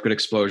swinging rip, good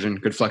explosion,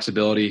 good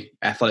flexibility,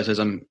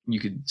 athleticism. You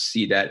could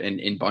see that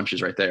in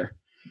bunches right there.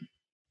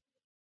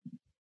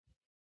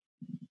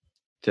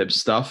 Tibbs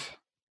stuff.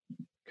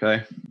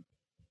 Okay.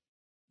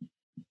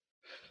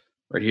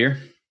 Right here.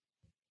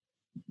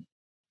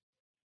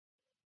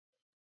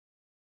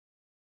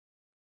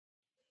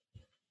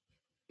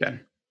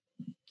 Again,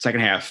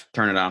 second half,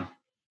 turn it on.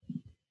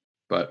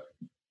 But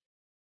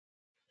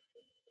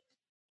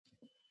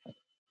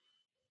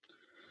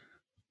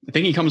I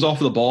think he comes off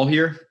of the ball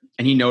here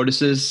and he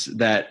notices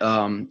that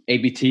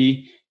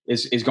ABT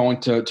is going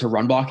to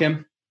run block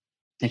him,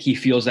 and he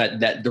feels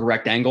that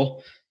direct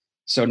angle.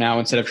 So now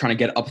instead of trying to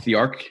get up the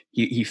arc,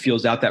 he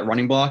feels out that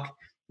running block.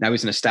 Now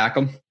he's going to stack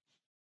him.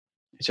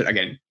 So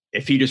again,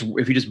 if he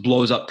just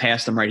blows up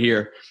past him right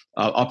here,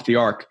 up the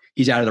arc,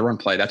 he's out of the run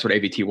play. That's what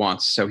ABT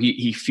wants. So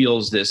he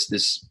feels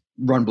this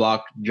run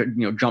block,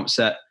 jump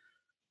set,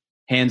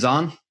 hands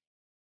on. Could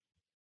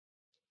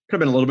have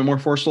been a little bit more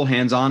forceful.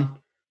 Hands on,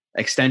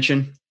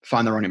 extension,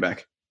 find the running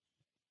back.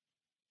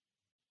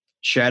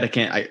 Shed,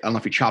 I don't know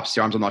if he chops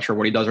the arms. I'm not sure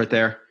what he does right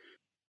there.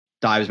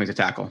 Dives, makes a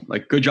tackle.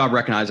 Like, good job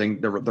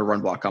recognizing the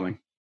run block coming.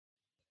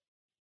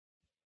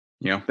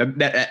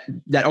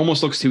 That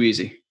almost looks too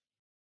easy.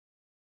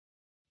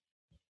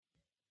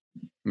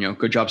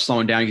 Good job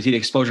slowing down. You can see the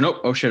explosion.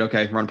 Oh shit.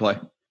 Okay. Run play.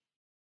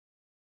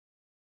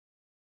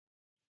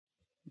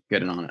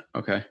 Getting on it.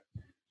 Okay.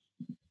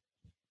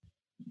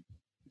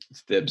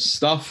 It's Thibs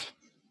stuff.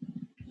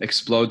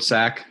 Explode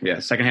sack. Yeah.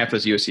 Second half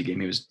of this USC game,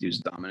 he was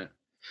dominant.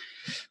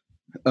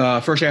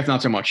 First half,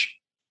 not so much.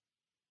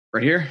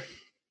 Right here.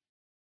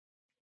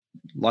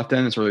 Left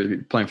end, it's really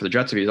playing for the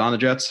Jets if he's on the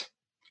Jets.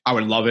 I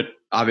would love it.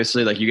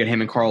 Obviously, like, you get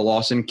him and Carl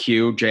Lawson,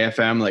 Q,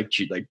 JFM, like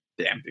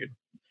damn, dude.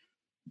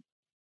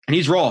 And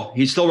he's raw.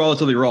 He's still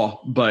relatively raw,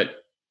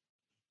 but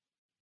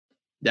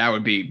that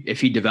would be,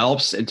 if he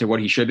develops into what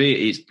he should be,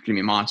 he's going to be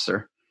a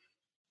monster.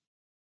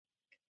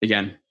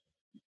 Again,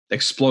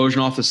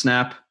 explosion off the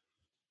snap.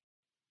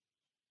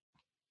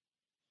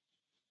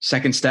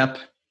 Second step,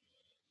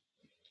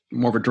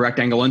 more of a direct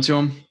angle into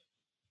him.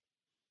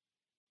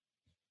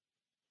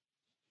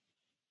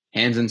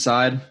 Hands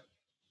inside.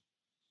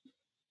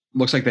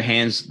 Looks like the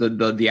hands,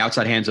 the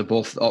outside hands of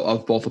both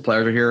the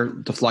players are here,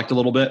 deflect a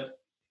little bit.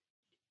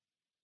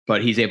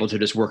 But he's able to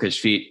just work his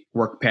feet,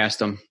 work past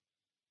them.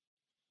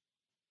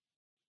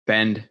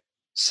 Bend,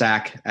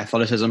 sack,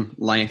 athleticism,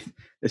 length.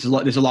 There's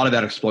a lot of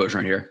that explosion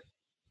right here.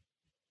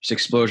 Just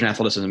explosion,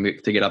 athleticism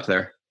to get up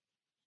there.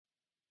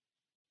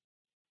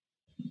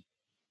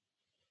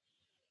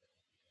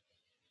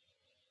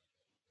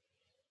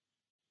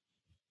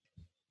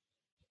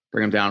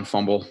 Bring him down,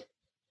 fumble.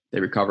 They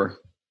recover.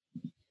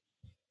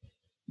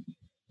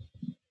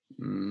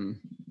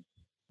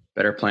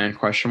 Better plan?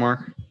 Question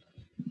mark.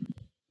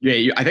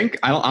 Yeah, I think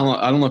I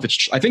don't know if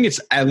it's. I think it's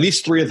at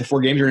least 3 of the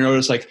 4 games you're gonna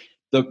notice, like,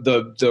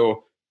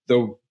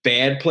 the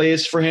bad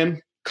plays for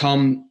him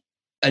come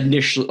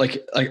initially,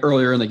 like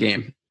earlier in the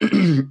game,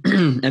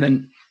 and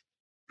then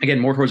again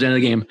more towards the end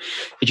of the game,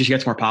 it just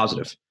gets more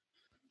positive.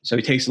 So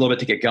he takes a little bit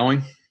to get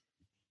going.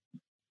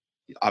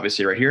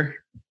 Obviously, right here,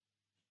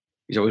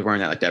 he's always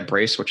wearing that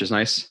brace, which is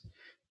nice.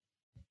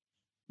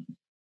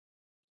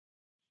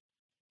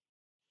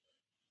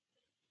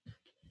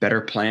 Better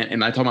plan.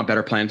 Am I talking about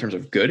better plan in terms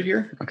of good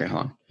here? Okay,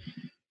 hold on.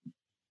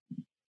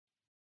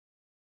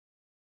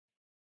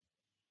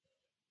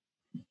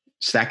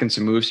 Stacking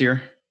some moves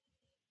here.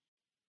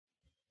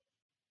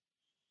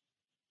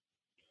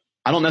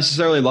 I don't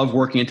necessarily love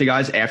working into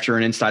guys after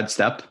an inside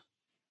step.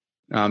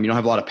 You don't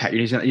have a lot of he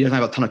doesn't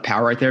have a ton of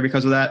power right there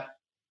because of that.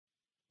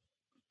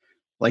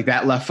 Like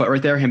that left foot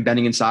right there, him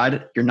bending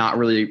inside, you're not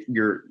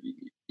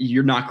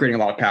creating a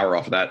lot of power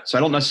off of that. So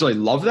I don't necessarily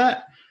love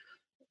that,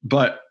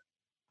 but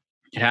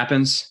it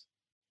happens.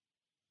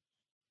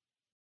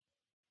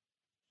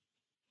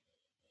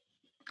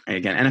 And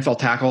again, NFL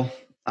tackle.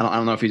 I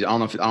don't know if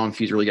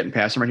he's really getting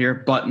past him right here,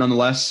 but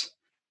nonetheless,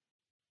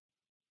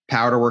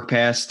 power to work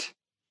past,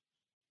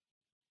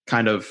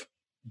 kind of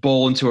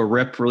bowl into a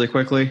rip really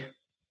quickly.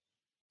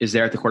 Is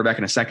there at the quarterback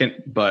in a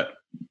second, but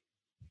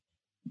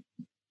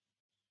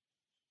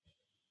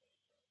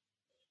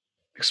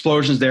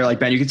explosions there. Like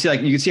Ben, you can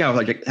see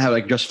how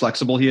just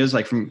flexible he is,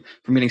 like from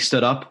getting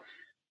stood up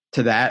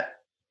to that.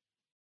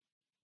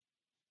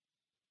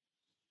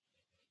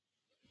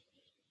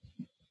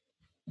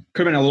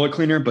 Could have been a little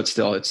cleaner, but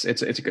still, it's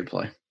a good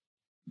play.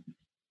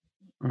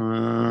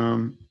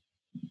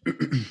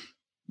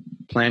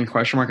 Plan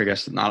question mark? I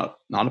guess not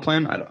a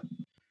plan. I don't.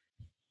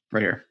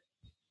 Right here.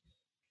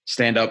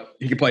 Stand up.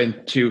 He can play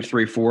in 2,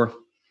 3, 4.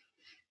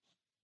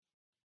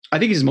 I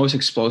think he's most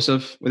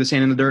explosive with his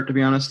hand in the dirt, to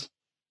be honest.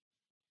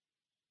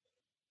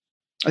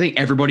 I think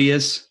everybody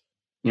is.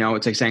 You know,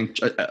 it's like saying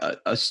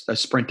a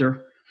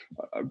sprinter.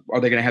 Are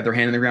they going to have their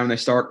hand in the ground when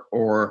they start?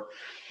 Or,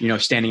 you know,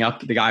 standing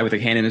up, the guy with a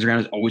hand in his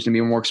ground is always going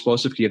to be more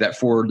explosive because you have that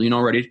forward lean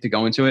already to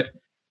go into it.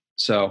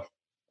 So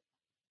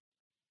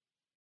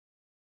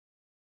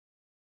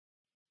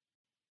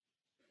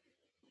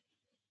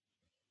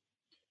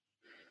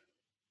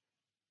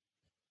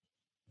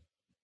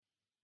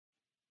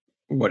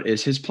what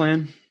is his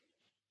plan?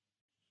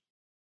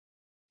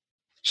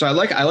 So I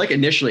like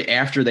initially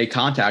after they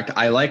contact,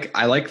 I like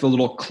the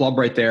little club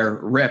right there,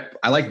 rip.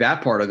 I like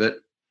that part of it.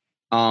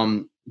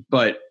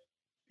 But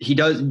he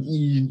does,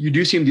 you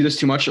do see him do this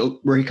too much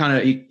where he kind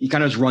of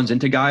just runs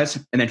into guys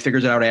and then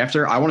figures it out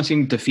after. I want to see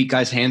him defeat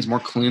guys' hands more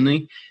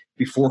cleanly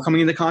before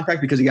coming into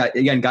contact because guys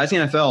in the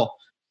NFL,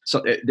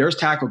 so there's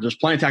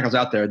plenty of tackles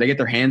out there. They get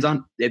their hands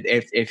on,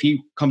 if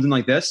he comes in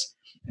like this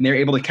and they're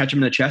able to catch him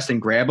in the chest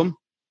and grab him,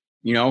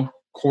 you know,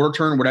 quarter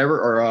turn,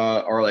 whatever,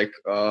 or like,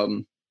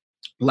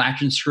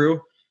 latch and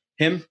screw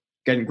him,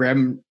 grab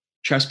him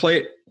chest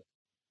plate,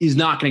 he's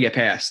not going to get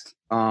past.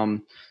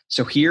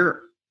 So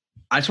here,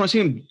 I just want to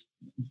see him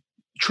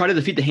try to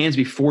defeat the hands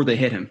before they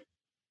hit him.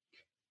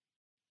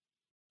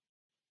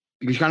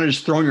 Because you're kind of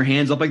just throwing your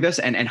hands up like this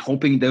and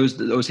hoping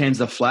those hands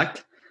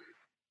deflect.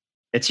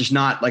 It's just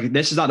not like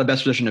this is not the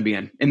best position to be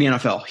in the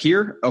NFL.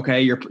 Here,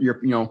 okay, you're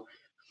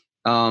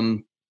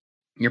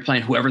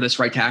playing whoever this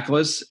right tackle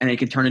is, and it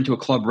can turn into a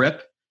club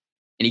rip,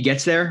 and he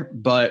gets there,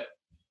 but.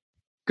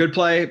 Good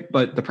play,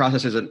 but the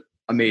process isn't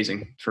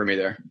amazing for me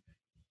there.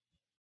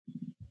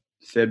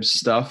 Thibs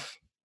stuff.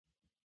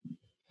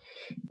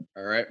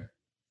 All right.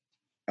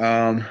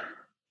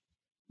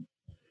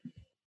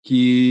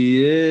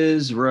 He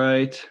is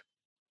right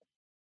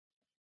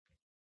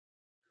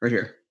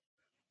here.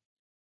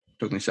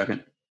 Took me a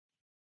second.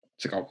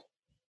 It's like a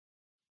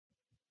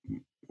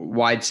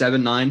wide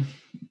 7-9.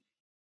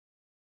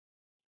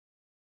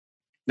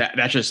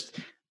 That's just,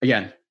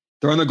 again,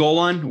 throw on the goal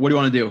line. What do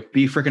you want to do?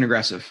 Be freaking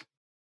aggressive.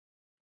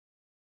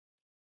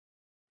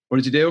 What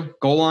does he do?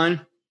 Goal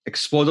line,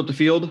 explodes up the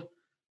field.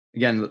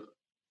 Again,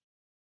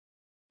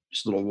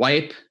 just a little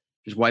wipe,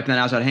 just wiping that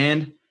outside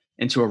hand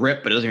into a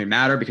rip, but it doesn't even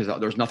matter because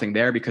there's nothing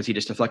there because he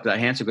just deflected that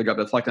hand. So good job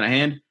deflecting that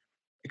hand.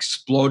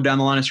 Explode down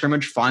the line of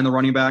scrimmage, find the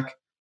running back,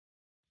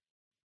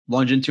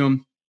 lunge into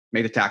him,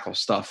 make the tackle,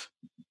 stuff.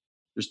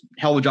 Just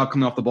hell of a job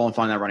coming off the ball and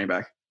finding that running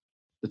back.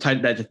 The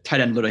tight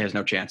end literally has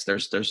no chance.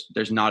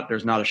 There's not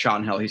a shot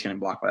in hell he's getting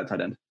blocked by that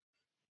tight end.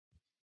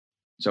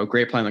 So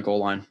great play on the goal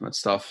line. That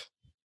stuff.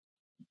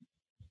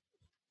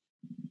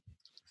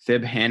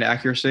 Fib hand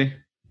accuracy.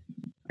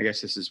 I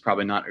guess this is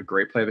probably not a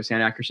great play of his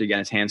hand accuracy. Again,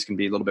 his hands can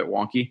be a little bit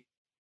wonky.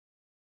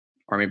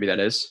 Or maybe that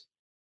is.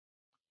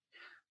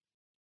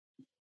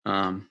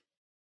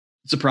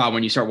 It's a problem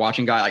when you start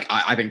watching guys. Like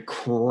I've been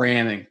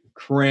cramming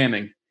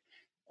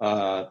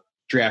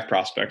draft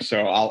prospects.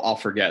 So I'll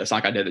forget. It's not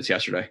like I did this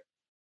yesterday.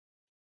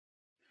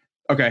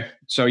 Okay.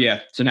 So yeah.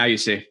 So now you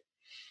see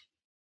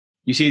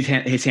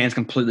his hands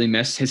completely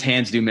miss. His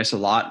hands do miss a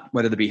lot,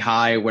 whether they be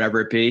high, whatever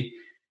it be.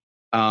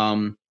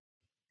 And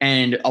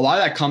a lot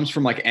of that comes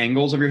from like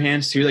angles of your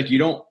hands too. Like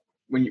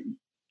and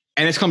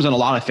this comes on a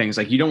lot of things.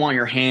 Like you don't want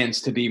your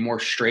hands to be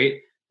more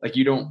straight. Like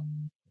you don't.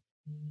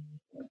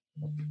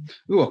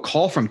 Ooh, a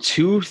call from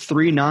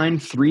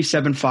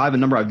 239-375, a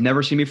number I've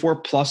never seen before.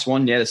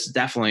 +1. Yeah, this is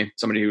definitely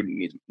somebody who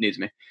needs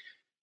me.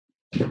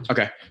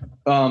 Okay.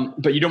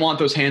 But you don't want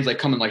those hands like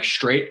coming like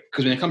straight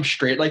because when they come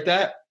straight like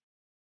that,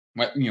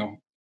 you know,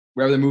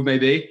 wherever the move may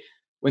be,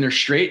 when they're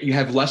straight, you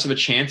have less of a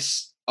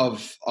chance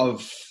of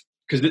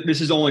because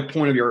this is the only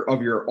point of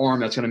your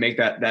arm that's going to make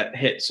that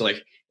hit. So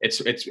like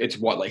it's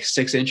what, like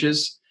 6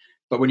 inches.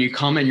 But when you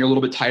come and you're a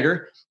little bit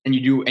tighter and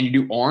you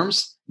do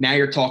arms, now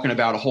you're talking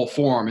about a whole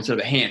forearm instead of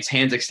the hands.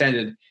 Hands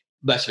extended,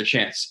 less of a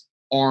chance.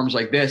 Arms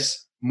like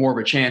this, more of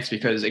a chance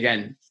because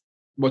again,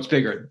 what's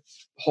bigger,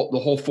 the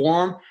whole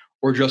forearm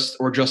or just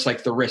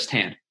like the wrist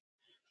hand.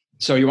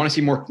 So you want to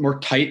see more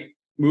tight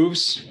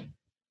moves.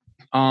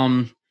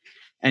 And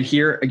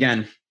here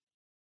again,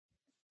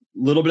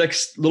 little bit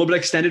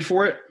extended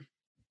for it.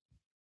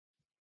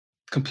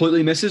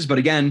 Completely misses, but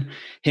again,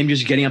 him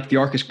just getting up the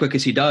arc as quick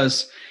as he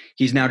does,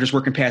 he's now just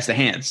working past the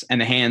hands, and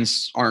the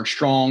hands aren't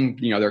strong.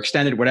 They're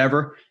extended,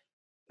 whatever.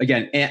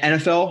 Again,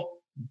 NFL,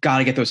 got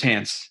to get those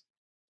hands.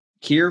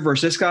 Here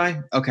versus this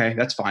guy, okay,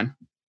 that's fine.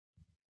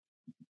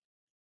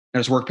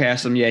 Just work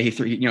past him. Yeah,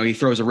 he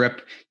throws a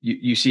rip.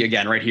 You see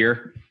again right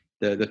here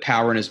the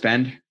power in his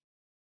bend,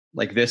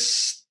 like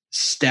this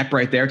step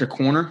right there to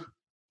corner.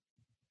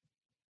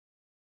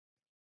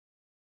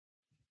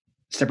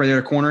 Step right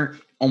there to corner,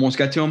 almost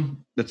get to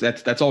him.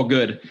 That's all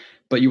good,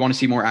 but you want to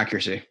see more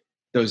accuracy.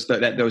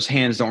 Those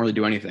hands don't really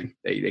do anything.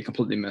 They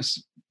completely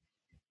miss.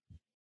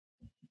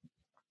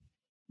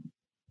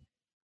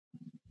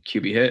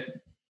 QB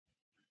hit.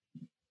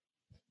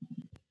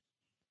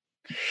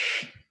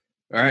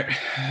 All right.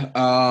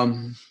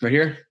 Right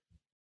here.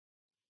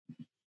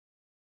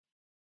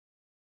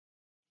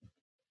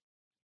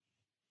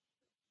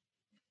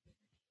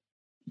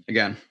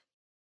 Again.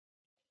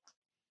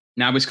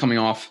 Now he's coming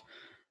off.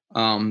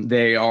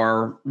 They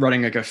are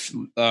running like a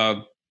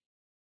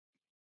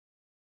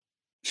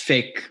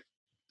fake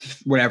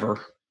whatever.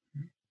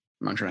 I'm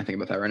not trying to think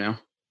about that right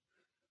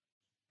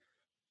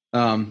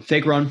now.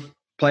 Fake run,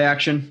 play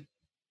action,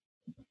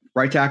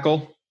 right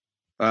tackle.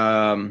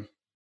 Not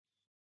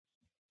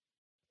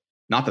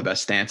the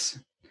best stance.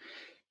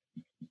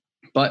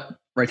 But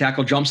right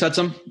tackle jump sets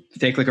him,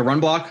 fake like a run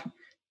block.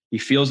 He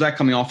feels that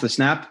coming off the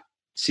snap,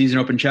 sees an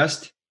open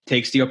chest,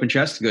 takes the open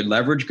chest, good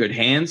leverage, good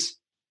hands.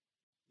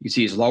 You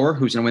see he's lower.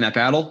 Who's going to win that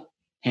battle?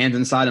 Hands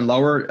inside and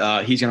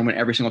lower. He's going to win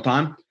every single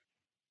time.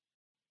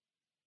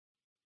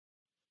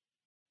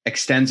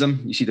 Extends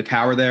him. You see the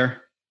power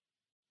there.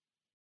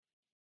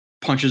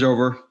 Punches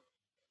over.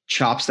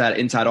 Chops that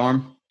inside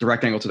arm.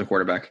 Direct angle to the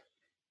quarterback.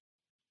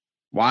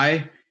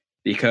 Why?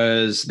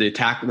 Because the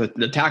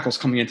tackle's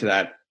coming into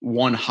that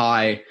one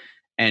high,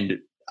 and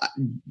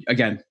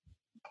again,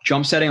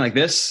 jump setting like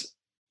this,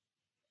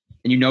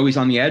 and he's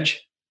on the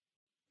edge.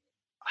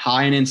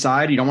 High and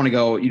inside, you don't want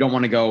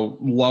to go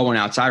low and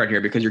outside right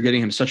here because you're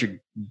giving him such a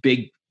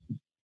big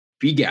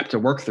B gap to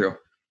work through.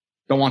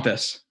 Don't want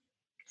this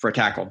for a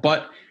tackle.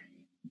 But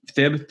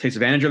Thib takes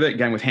advantage of it,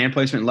 again, with hand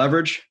placement and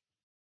leverage.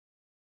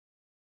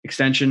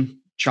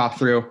 Extension, chop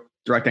through,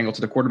 direct angle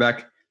to the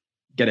quarterback,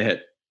 get a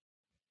hit.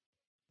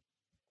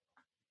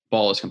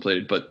 Ball is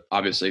completed, but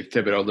obviously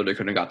Thibodeau literally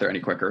couldn't have got there any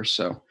quicker,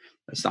 so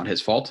that's not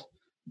his fault.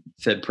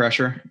 Thib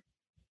pressure.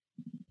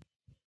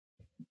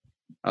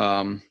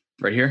 Right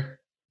here.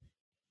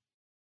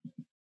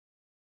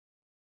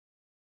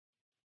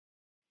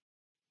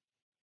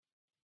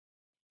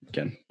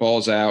 Again,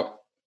 ball's out.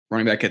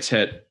 Running back gets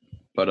hit,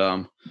 but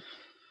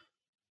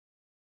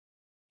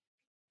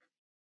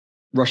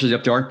rushes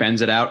up the arc,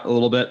 bends it out a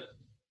little bit.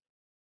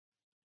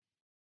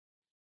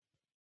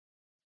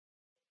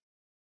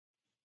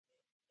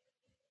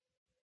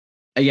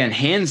 Again,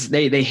 hands,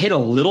 they hit a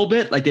little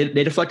bit, like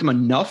they deflect them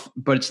enough,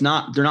 but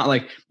they're not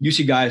like you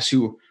see guys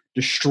who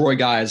destroy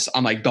guys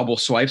on like double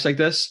swipes like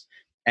this,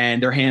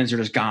 and their hands are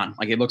just gone.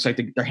 Like it looks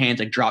like their hands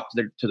like drop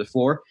to the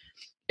floor.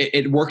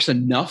 It works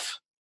enough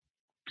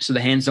so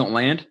the hands don't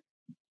land,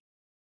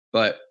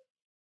 but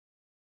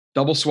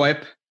double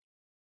swipe,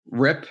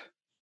 rip,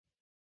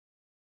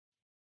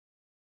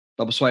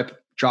 double swipe,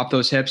 drop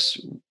those hips,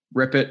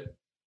 rip it,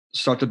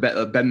 start to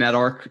bend that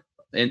arc,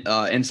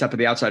 instep of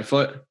the outside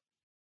foot.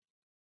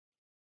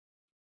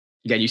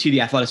 Again, you see the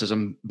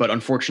athleticism, but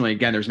unfortunately,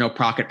 again, there's no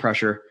pocket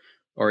pressure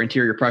or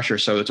interior pressure,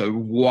 so it's a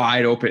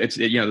wide open.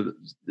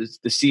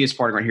 The C is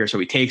parting right here, so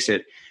he takes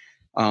it.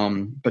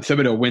 But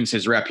Thibodeau wins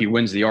his rep. He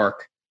wins the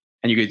arc.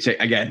 And you could say,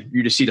 again,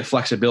 you just see the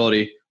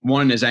flexibility.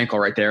 One in his ankle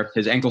right there.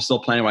 His ankle's still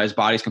planted while his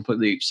body's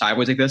completely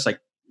sideways like this, like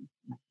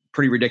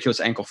pretty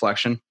ridiculous ankle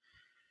flexion.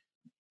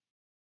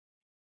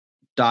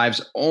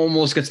 Dives,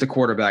 almost gets the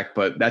quarterback,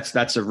 but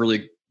that's a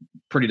really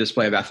pretty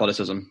display of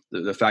athleticism.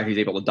 The fact he's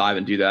able to dive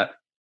and do that.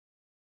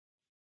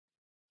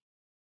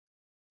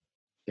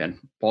 Again,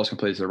 ball's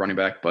completed to the running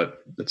back,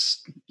 but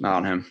it's not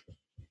on him.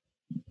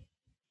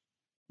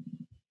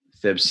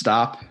 Thib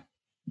stop.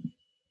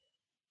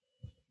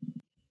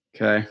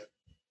 Okay.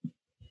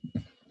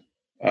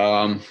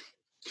 Right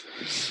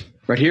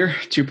here,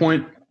 2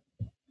 point,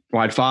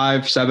 wide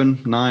 5,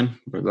 7, 9.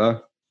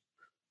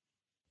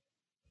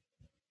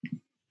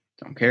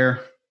 Don't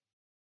care.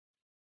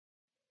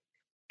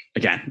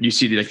 Again, you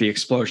see the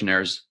explosion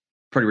there is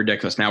pretty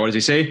ridiculous. Now, what does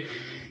he say?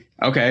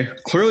 Okay,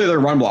 clearly they're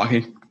run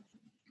blocking,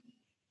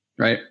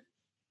 right?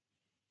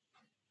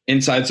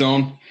 Inside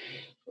zone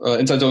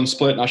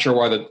split. Not sure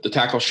why the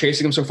tackle's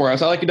chasing him so far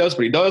outside like he does,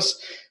 but he does.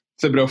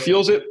 Thibodeau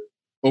feels it.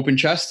 Open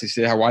chest. You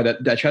see how wide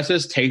that chest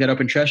is? Take that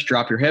open chest,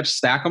 drop your hips,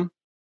 stack them,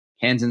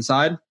 hands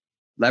inside,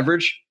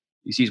 leverage.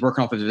 You see he's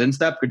working off of his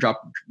instep.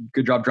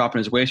 Good job dropping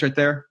his waist right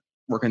there,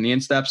 working the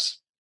insteps.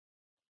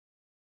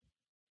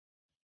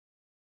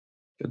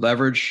 Good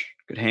leverage,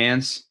 good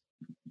hands.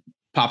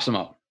 Pops him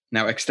up.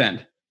 Now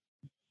extend.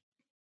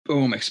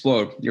 boom,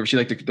 explode. You ever see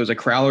like those like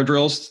Crowler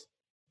drills?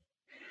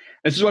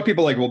 This is what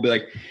people like will be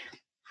like.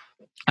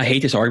 I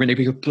hate this argument. To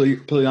be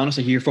completely honest,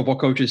 I hear football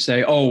coaches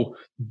say, "Oh,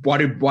 why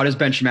does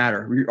bench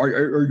matter?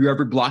 Are you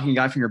ever blocking a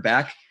guy from your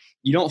back?"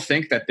 You don't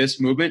think that this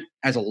movement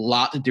has a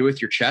lot to do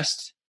with your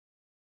chest?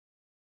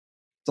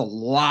 It's a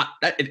lot.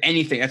 If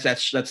anything,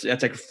 that's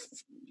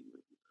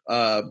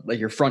like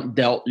your front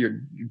delt,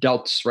 your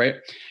delts, right,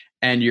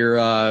 and your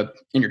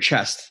in your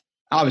chest.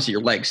 Obviously,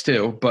 your legs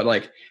too, but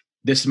like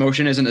this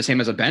motion isn't the same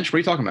as a bench. What are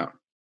you talking about?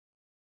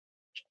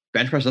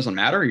 Bench press doesn't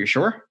matter. Are you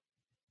sure?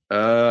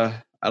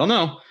 I don't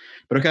know.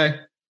 But okay.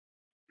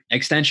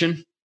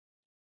 Extension.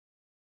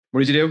 What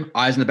does he do?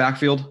 Eyes in the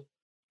backfield.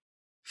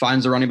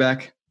 Finds the running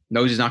back.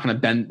 Knows he's not going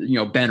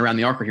to bend around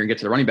the arc right here and get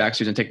to the running back. So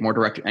he's going to take more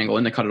direct angle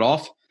in to cut it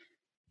off.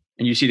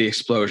 And you see the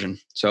explosion.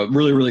 So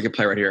really, really good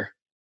play right here.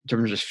 In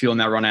terms of just feeling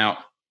that run out.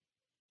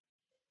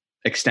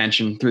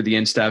 Extension through the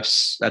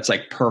insteps. That's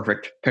like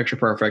perfect. Picture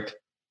perfect.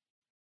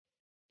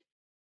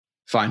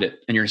 Find it.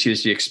 And you're going to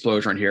see the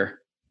explosion right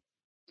here.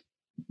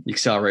 The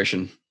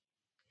acceleration.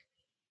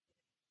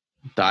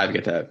 Dive,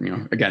 get that,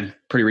 again,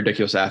 pretty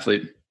ridiculous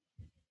athlete.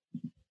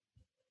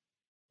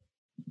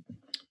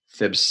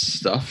 Thibs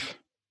stuff.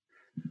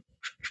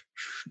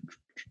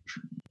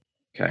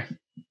 Okay.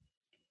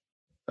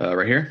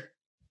 Right here.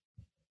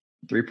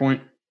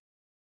 3-point.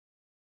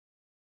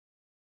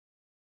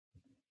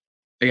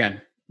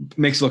 Again,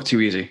 makes it look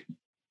too easy.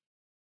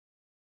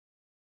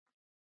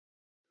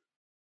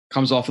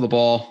 Comes off of the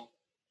ball.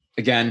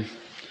 Again,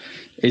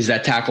 is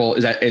that tackle,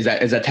 is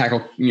that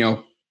tackle,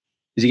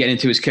 is he getting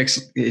into his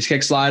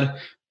kick slide,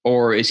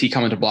 or is he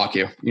coming to block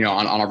you,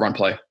 on a run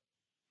play?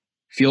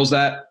 Feels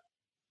that.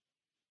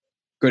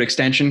 Good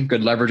extension,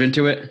 good leverage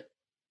into it.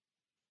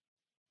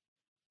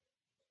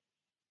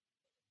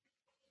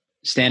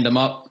 Stand him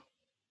up.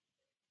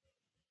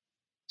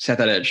 Set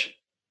that edge.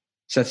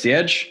 Sets the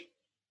edge.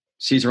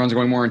 Sees the runs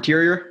going more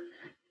interior.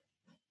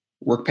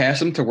 Work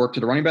past him to work to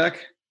the running back.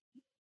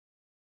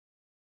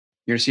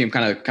 You're going to see him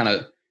kind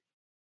of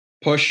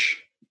push,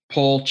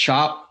 pull,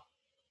 chop.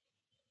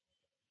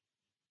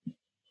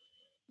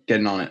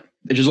 Getting on it.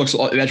 That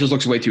just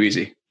looks way too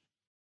easy.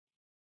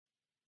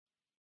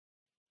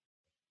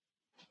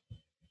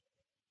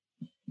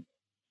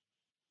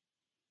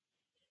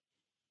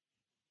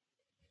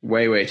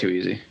 Way, way too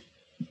easy.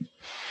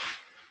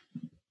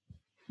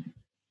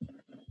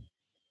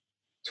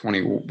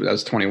 20.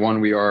 That's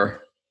 21. We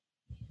are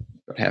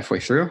about halfway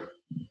through.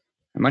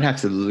 I might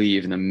have to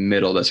leave in the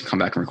middle of this and come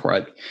back and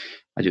record.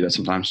 I do that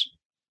sometimes.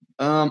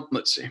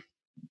 Let's see.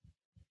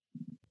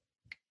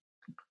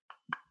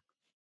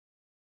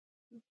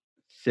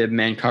 Fib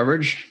man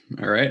coverage.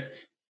 All right.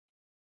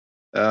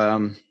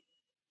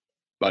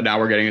 But now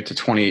we're getting into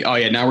 20. Oh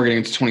yeah. Now we're getting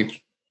into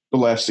 20. The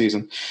last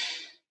season.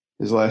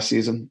 His last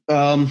season.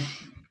 Right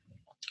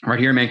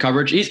here, man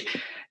coverage.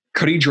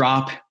 Could he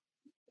drop,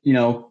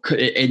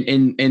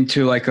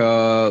 into like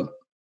a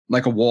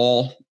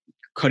wall?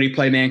 Could he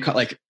play man cut?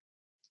 Like,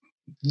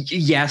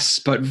 yes,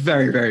 but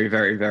very, very,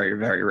 very, very,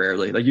 very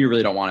rarely. Like, you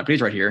really don't want it, but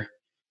he's right here.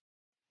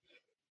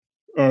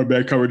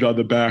 Man coverage on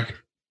the back.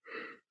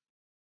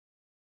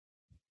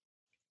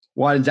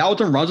 Why did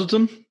Dalton runs with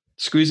him?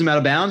 Squeeze him out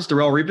of bounds?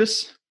 Darrelle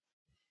Revis?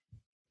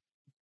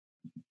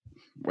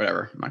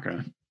 Whatever.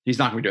 He's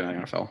not going to be doing that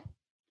in the NFL.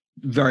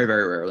 Very,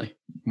 very rarely.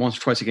 Once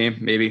or twice a game,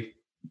 maybe.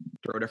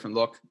 Throw a different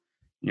look.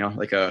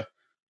 Like a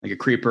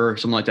creeper,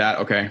 something like that.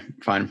 Okay,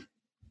 fine.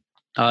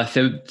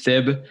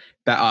 Thib.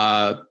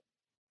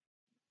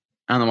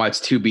 I don't know why it's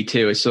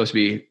 2B2. It's supposed to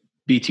be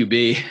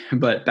B2B,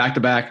 but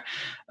back-to-back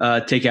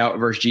takeout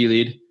versus G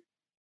lead.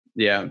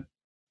 Yeah.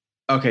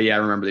 Okay, yeah, I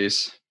remember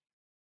these.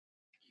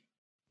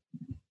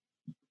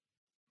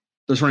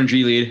 Just running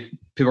G lead.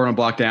 People are going to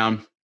block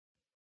down.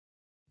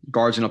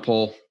 Guard's going to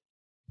pull.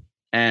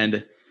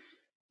 And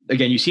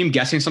again, you see him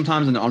guessing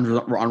sometimes on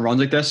runs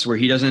like this where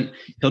he'll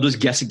just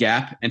guess a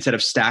gap instead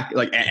of stack.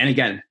 And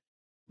again,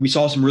 we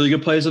saw some really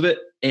good plays of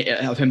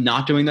him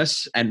not doing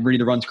this and reading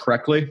the runs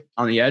correctly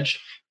on the edge.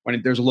 When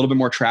there's a little bit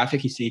more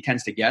traffic, he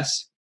tends to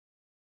guess.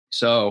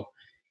 So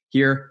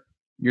here,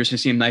 you're just going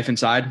to see him knife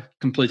inside,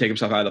 completely take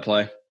himself out of the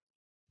play.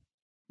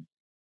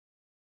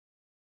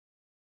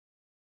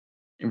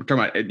 And we're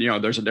talking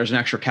about, there's an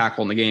extra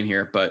tackle in the game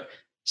here, but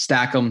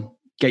stack them,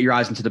 get your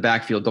eyes into the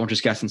backfield. Don't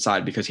just guess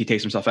inside because he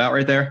takes himself out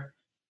right there.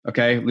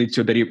 Okay, leads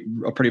to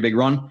a pretty big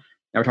run. Now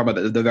we're talking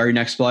about the very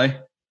next play.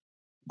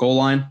 Goal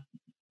line,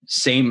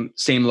 same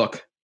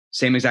look,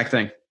 same exact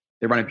thing.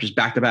 They run it just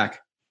back to back.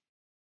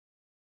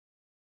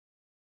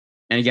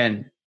 And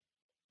again,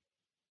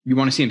 you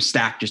want to see him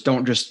stack.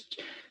 Don't just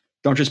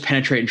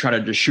penetrate and try to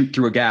just shoot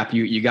through a gap.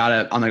 You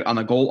gotta on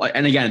the goal.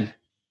 And again,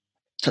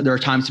 there are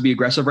times to be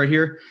aggressive right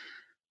here,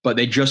 but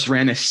they just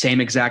ran the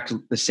same exact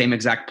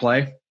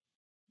play.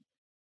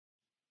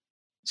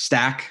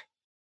 Stack,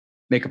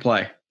 make a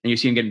play, and you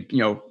see him get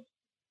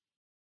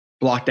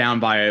blocked down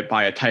by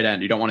a tight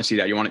end. You don't want to see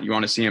that. You want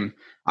to see him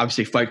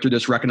obviously fight through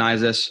this,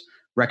 recognize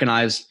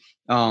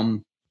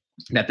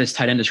that this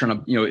tight end is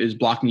trying to is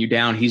blocking you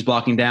down. He's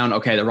blocking down.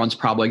 Okay, the run's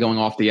probably going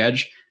off the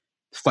edge.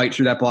 fight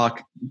through that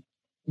block,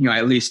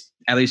 at least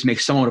make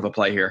somewhat of a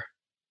play here.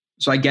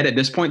 So I get at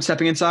this point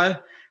stepping inside,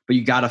 but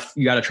you gotta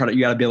be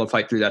able to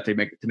fight through that to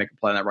make a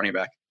play on that running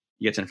back.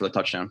 He gets in for the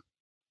touchdown.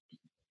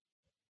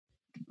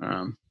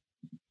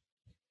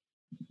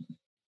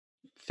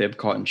 Fib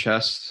caught in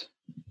chest.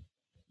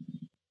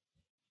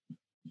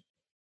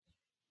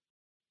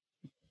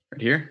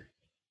 Right here.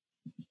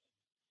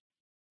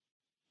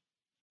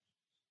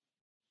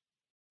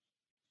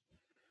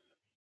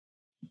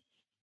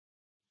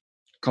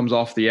 Comes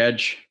off the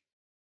edge.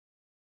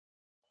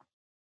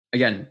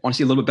 Again, want to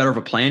see a little bit better of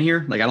a plan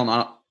here. Like, I don't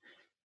know.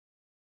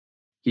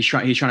 He's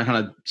trying to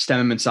kind of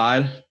stem him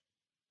inside.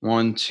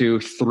 1,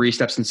 2, 3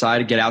 steps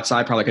inside, get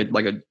outside, probably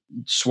like a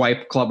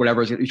swipe, club,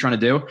 whatever he's trying to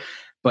do.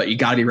 But you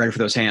got to be ready for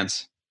those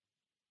hands.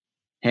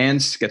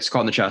 Hands, gets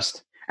caught in the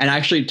chest. And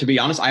actually, to be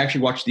honest, I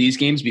actually watched these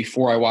games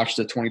before I watched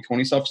the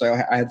 2020 stuff. So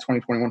I had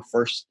 2021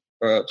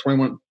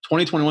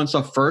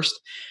 stuff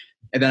first,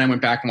 and then I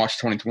went back and watched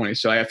 2020.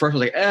 So at first I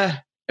was like,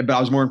 but I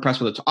was more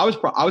impressed with it. I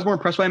was more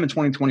impressed by him in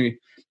 2020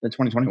 than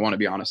 2021, to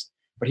be honest.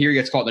 But here he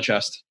gets caught in the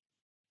chest.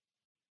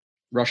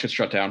 Rush gets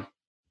shut down.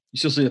 You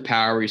still see the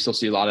power. You still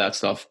see a lot of that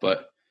stuff.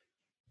 But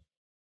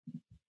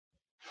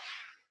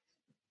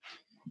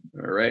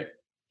all right,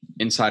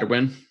 inside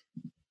win.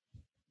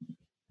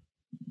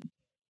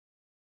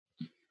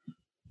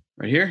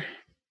 Right here.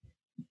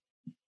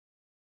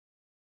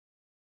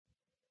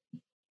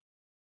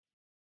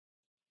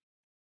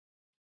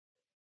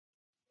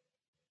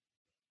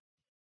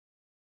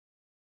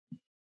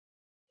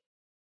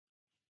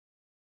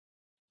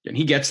 And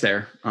he gets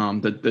there.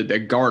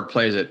 The guard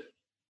plays it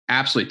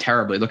absolutely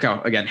terribly. Look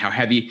how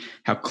heavy,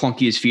 how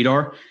clunky his feet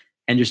are.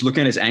 And just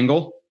looking at his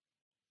angle,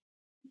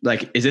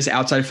 like, is this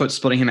outside foot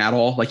splitting him at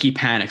all? Like, he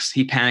panics.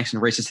 He panics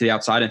and races to the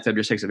outside, and Fib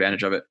just takes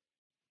advantage of it.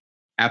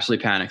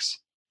 Absolutely panics.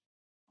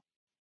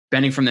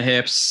 Bending from the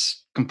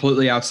hips,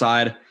 completely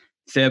outside.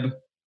 Fib,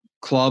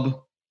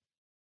 club,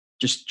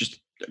 just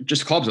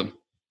clubs him.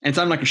 And it's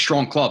not like a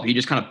strong club. He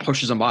just kind of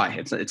pushes him by.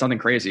 It's nothing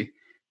crazy.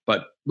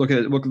 But look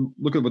at what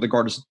the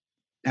guard is,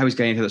 how he's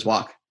getting into this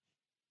block.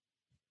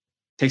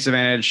 Takes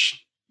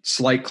advantage,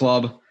 slight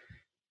club.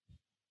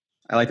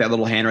 I like that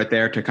little hand right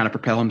there to kind of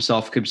propel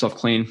himself, keep himself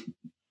clean,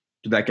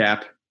 do that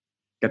gap,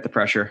 get the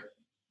pressure.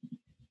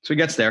 So he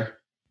gets there.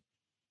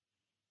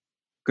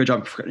 Good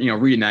job,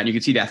 reading that. And you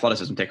can see the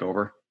athleticism take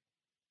over.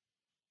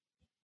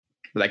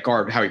 But that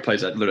guard, how he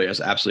plays that, literally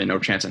has absolutely no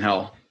chance in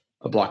hell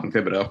of blocking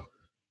Thibodeau.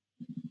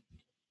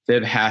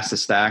 Fib has to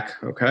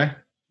stack. Okay.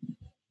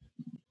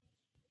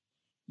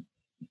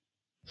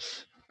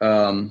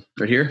 Right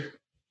here.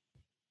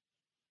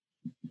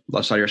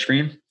 Left side of your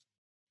screen.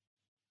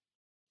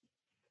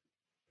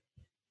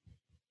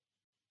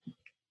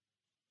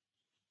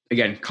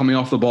 Again, coming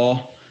off the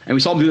ball. And we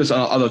saw him do this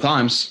other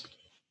times.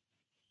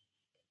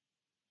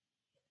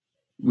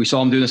 We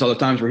saw him do this other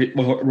times where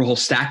he'll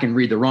stack and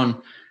read the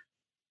run.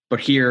 But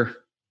here,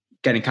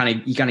 he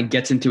kind of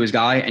gets into his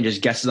guy and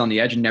just guesses on the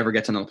edge and never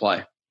gets into the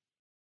play.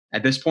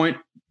 At this point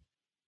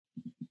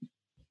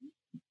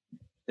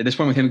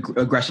with him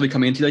aggressively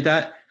coming into like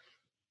that,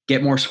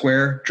 get more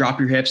square, drop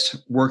your hips,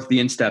 work the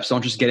insteps.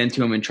 Don't just get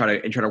into him and try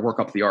to work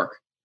up the arc.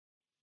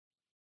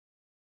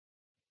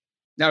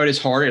 Now it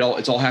is hard.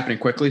 It's all happening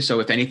quickly. So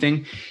if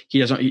anything, he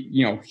doesn't,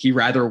 he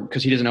rather,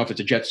 because he doesn't know if it's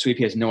a jet sweep.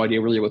 He has no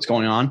idea really what's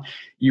going on.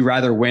 You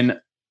rather win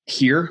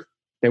here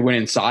than win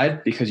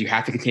inside, because you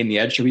have to contain the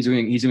edge. So he's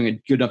doing a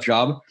good enough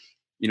job,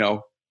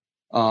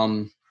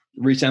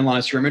 resetting line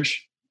of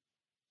scrimmage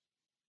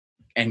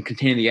and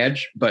containing the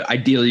edge. But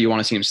ideally you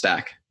want to see him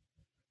stack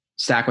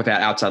with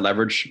that outside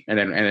leverage and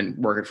then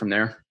work it from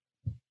there.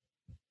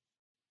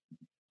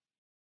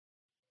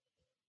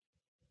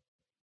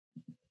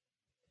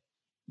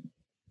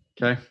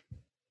 Okay.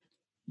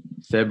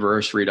 Fib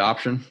versus read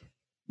option.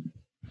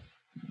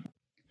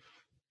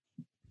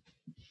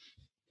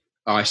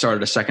 Oh, I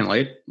started a second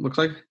late, looks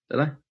like. Did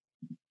I?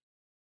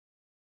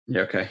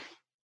 Yeah, okay.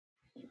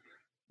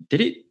 Did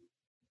he?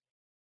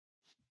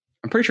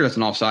 I'm pretty sure that's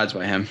an offsides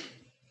by him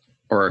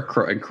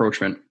or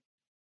encroachment.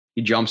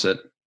 He jumps it.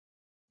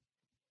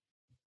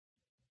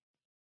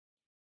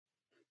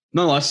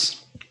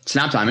 Nonetheless,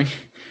 snap timing.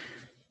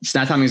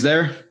 Snap timing is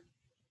there.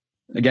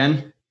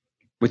 Again,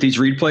 with these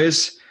read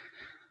plays,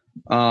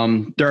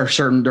 there are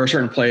certain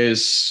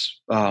plays.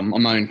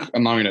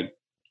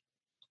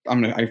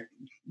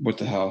 What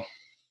the hell?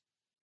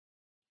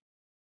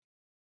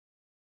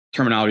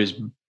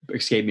 Terminologies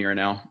escape me right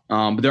now.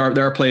 But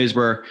there are plays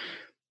where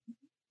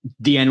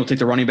DN will take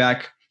the running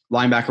back,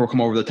 linebacker will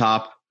come over the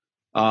top,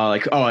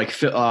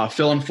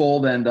 fill and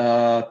fold, and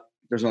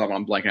there's another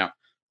one I'm blanking out.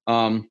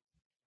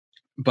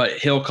 But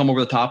he'll come over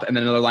the top, and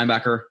then another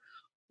linebacker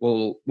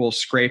will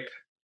scrape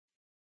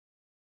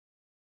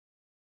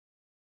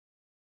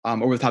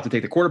over the top to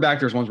take the quarterback.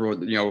 There's ones where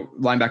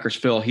linebackers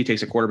fill, he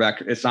takes a quarterback.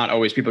 It's not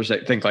always. People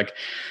just think like,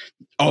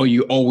 oh,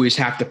 you always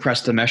have to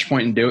press the mesh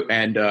point and do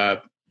and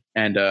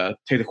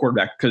take the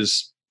quarterback,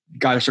 because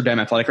guys are so damn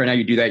athletic right now.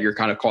 You do that, you're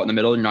kind of caught in the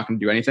middle. You're not going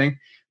to do anything.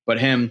 But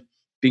him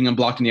being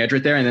unblocked on the edge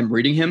right there and then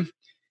reading him,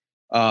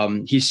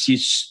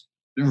 he's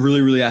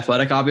really, really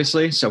athletic,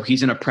 obviously. So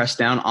he's going to press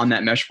down on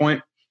that mesh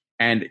point.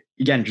 And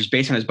again, just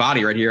based on his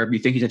body right here, if you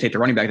think he's going to take the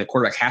running back, the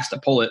quarterback has to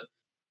pull it.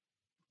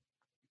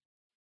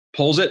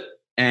 Pulls it,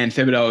 and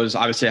Thibodeau is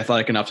obviously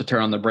athletic enough to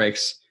turn on the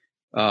brakes,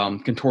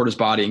 contort his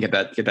body, and get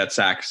that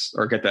sacks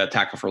or get that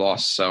tackle for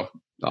loss. So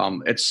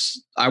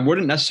I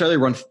wouldn't necessarily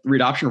run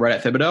read option right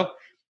at Thibodeau.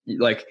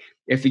 Like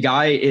if the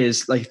guy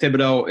is like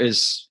Thibodeau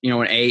is,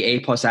 an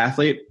A plus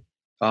athlete,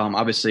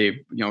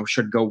 obviously,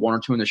 should go 1 or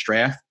 2 in this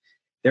draft.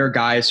 There are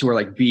guys who are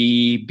like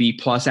B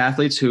plus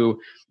athletes who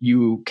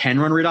you can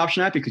run read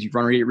option at because you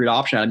run read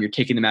option at them, you're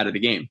taking them out of the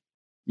game.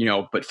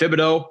 But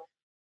Thibodeau,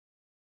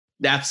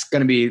 that's going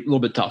to be a little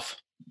bit tough.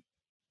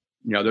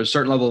 There's a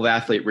certain level of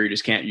athlete where you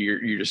just can't,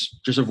 you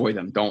just avoid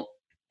them. Don't,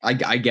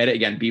 I get it.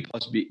 Again, B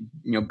plus B,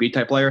 B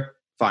type player,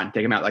 fine.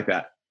 Take him out like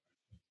that.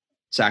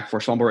 Sack,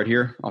 force fumble right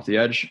here off the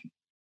edge.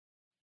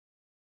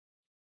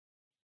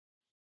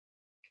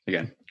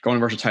 Again, going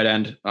versus tight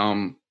end.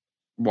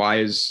 Why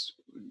is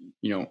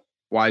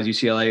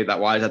UCLA that?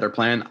 Why is that their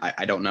plan?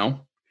 I don't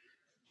know.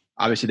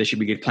 Obviously, they should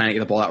be planning to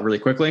get the ball out really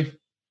quickly,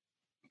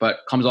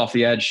 but comes off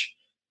the edge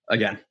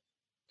again.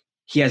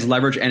 He has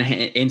leverage and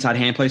inside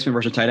hand placement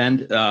versus tight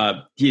end.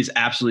 He is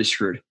absolutely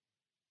screwed.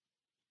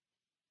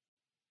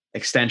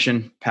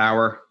 Extension,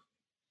 power,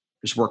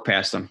 just work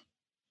past him.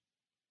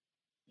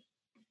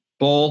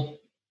 Bull,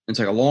 it's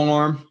like a long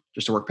arm,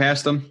 just to work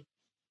past him.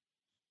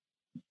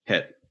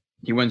 Hit.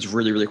 He wins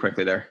really, really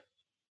quickly there.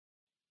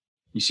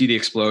 You see the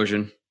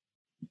explosion.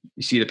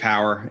 You see the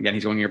power. Again,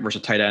 he's going here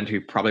versus a tight end who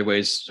probably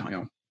weighs, I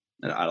don't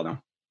know,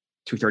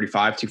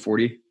 235,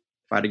 240, if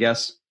I had to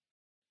guess.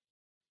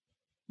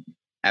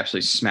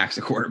 Absolutely smacks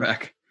the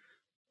quarterback.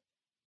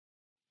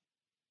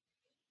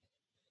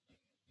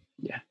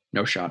 Yeah,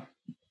 no shot.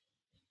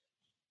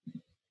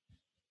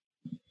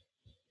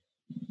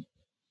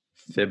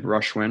 Fib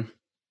rush win.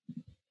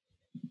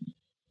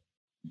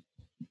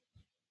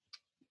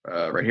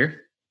 Right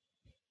here.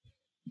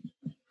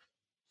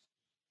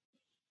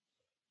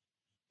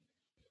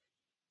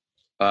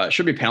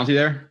 Should be a penalty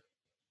there,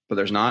 but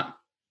there's not.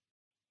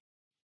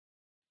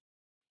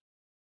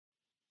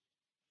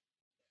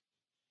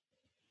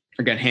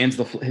 Again,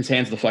 his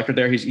hands deflected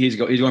there. He's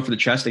going for the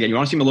chest again. You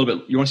want to see him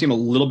a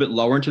little bit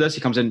lower into this.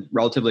 He comes in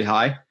relatively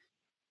high.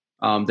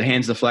 The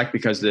hands deflect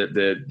because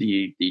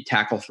the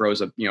tackle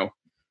throws a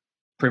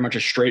pretty much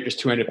a straight, just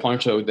two-handed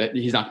punch, so that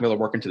he's not going to be able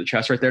to work into the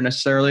chest right there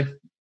necessarily.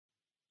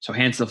 So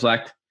hands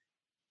deflect.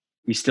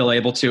 He's still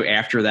able to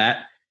after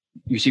that.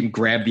 You see him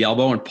grab the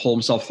elbow and pull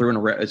himself through in a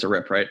rip. It's a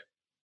rip, right?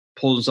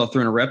 Pulls himself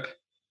through in a rip.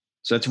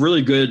 So it's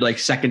really good, like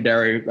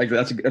secondary. Like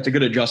that's a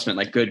good adjustment.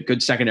 Like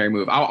good secondary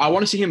move. I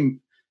want to see him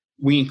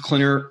win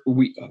cleaner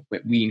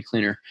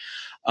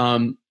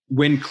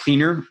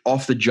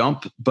off the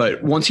jump.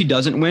 But once he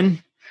doesn't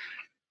win,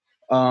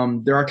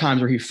 there are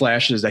times where he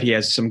flashes that he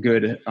has some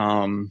good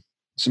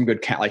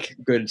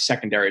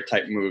secondary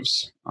type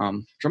moves.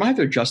 So I might have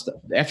to adjust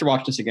after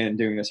watching this again and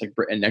doing this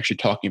and actually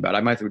talking about it.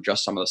 I might have to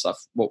adjust some of the stuff.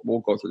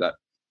 We'll go through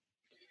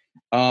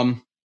that.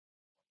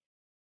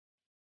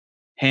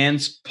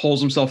 Hands,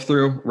 pulls himself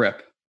through,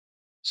 rip.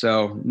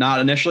 So not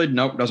initially,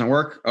 nope, doesn't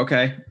work.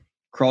 Okay,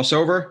 cross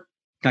over,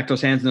 connect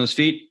those hands and those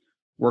feet,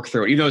 work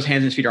through it. Even though his hands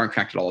and his feet aren't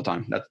connected all the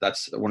time.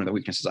 That's one of the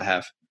weaknesses I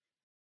have.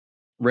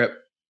 Rip.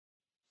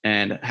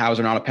 And how is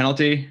there not a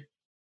penalty?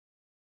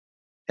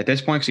 At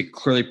this point, because he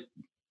clearly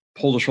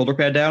pulled the shoulder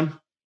pad down,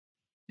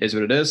 is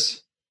what it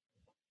is.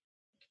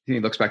 I think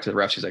he looks back to the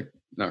refs. He's like,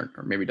 no,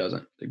 or maybe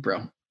doesn't. Like,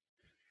 bro.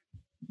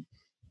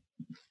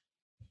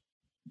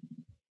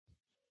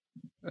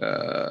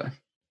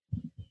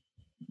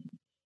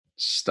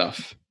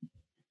 Stuff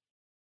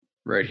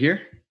right here.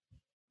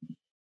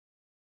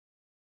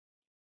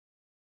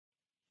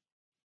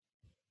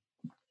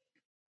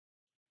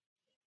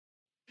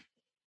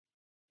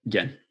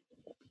 Again,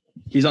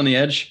 he's on the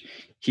edge.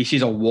 He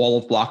sees a wall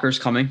of blockers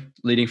coming,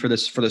 leading for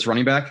this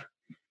running back,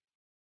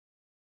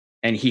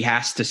 and he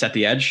has to set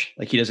the edge.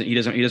 Like he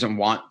doesn't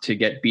want to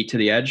get beat to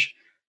the edge,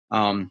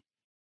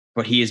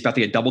 but he is about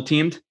to get double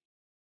teamed.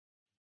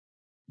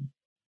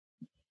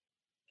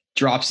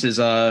 Drops his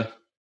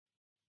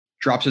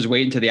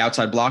weight into the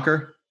outside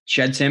blocker,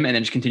 sheds him, and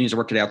then just continues to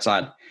work to the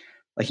outside.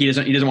 Like he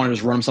doesn't want to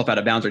just run himself out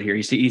of bounds right here.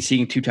 He's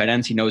seeing two tight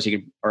ends. He knows he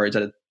can, or is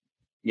that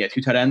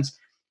two tight ends.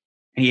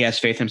 And he has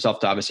faith in himself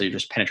to obviously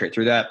just penetrate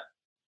through that.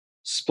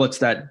 Splits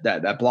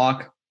that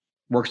block,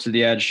 works to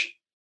the edge,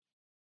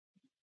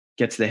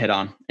 gets the hit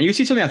on. And you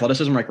see some of the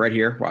athleticism like right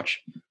here.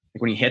 Watch.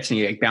 Like when he hits and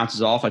he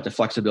bounces off, like the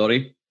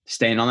flexibility,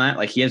 staying on that.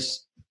 Like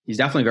he's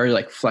definitely very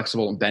like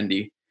flexible and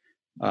bendy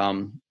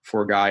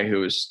for a guy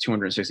who is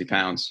 260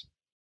 pounds.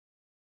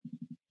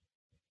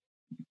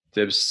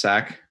 Dibs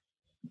sack.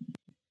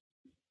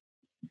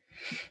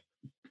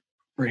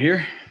 Right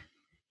here.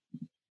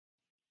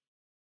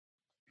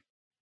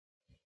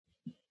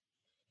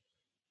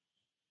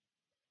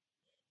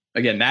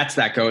 Again, that's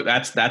that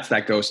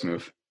ghost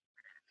move.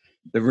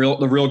 The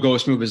real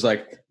ghost move is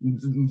like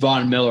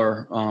Von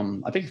Miller.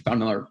 I think Von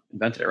Miller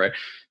invented it, right?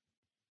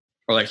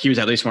 Or like he was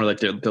at least one of like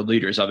the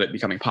leaders of it,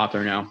 becoming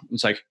popular now.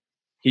 It's like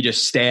he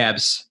just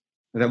stabs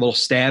with that little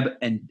stab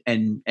and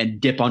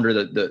dip under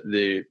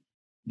the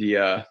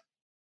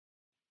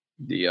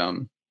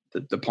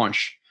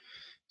punch.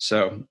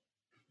 So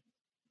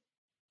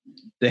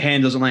the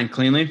hand doesn't land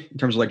cleanly in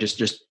terms of like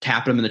just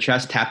tapping them in the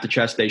chest, tap the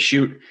chest, they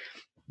shoot,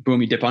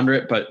 boom, you dip under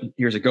it. But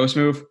here's a ghost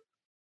move.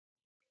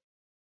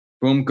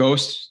 Boom,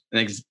 ghost,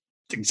 and it's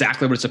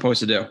exactly what it's supposed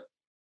to do.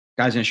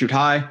 Guy's gonna shoot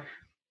high,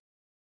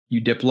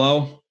 you dip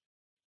low,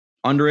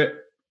 under it.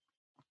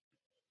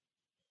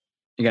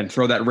 Again,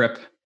 throw that rip,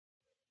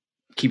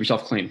 keep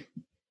yourself clean.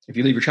 If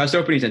you leave your chest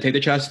open, he's gonna take the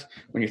chest.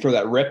 When you throw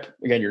that rip,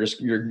 again,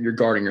 you're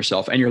guarding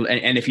yourself. And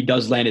if he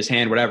does land his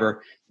hand,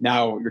 whatever,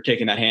 now you're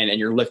taking that hand and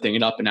you're lifting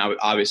it up, and now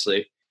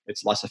obviously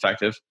it's less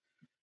effective.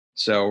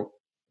 So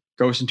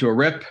goes into a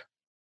rip,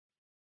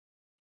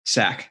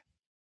 sack,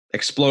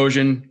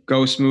 explosion,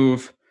 ghost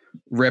move,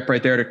 rip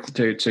right there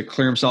to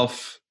clear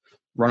himself,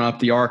 run up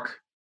the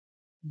arc,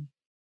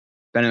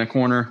 bend in the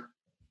corner,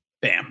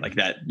 bam, like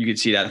that. You can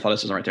see that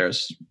athleticism right there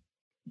is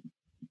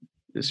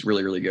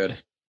really, really good.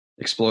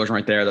 Explosion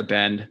right there, the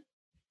bend,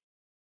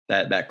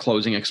 that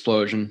closing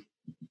explosion.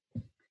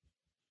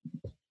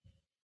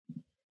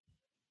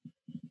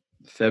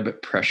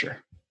 Fib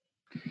pressure.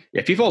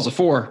 Yeah, if he falls a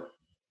 4,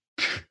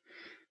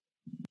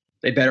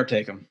 they better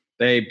take him.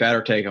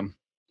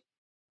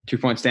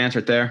 2-point stance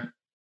right there.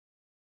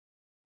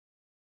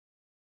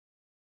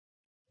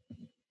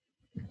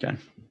 Again.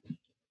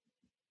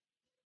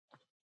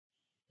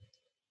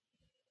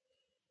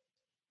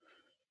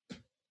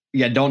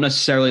 Yeah, don't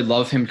necessarily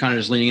love him kind of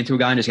just leaning into a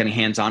guy and just getting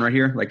hands-on right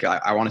here. Like,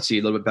 I want to see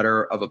a little bit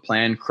better of a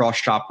plan,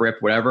 cross, chop, rip,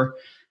 whatever.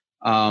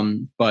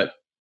 But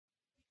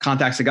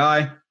contacts the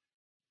guy,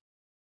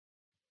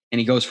 and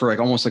he goes for like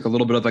almost like a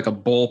little bit of like a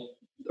bull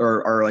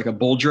or like a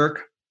bull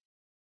jerk.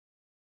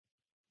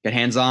 Get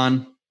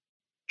hands-on,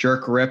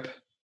 jerk, rip,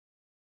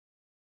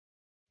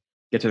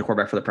 get to the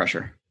quarterback for the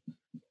pressure.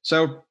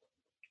 So,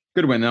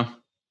 good win, though.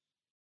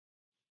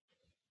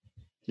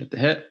 Get the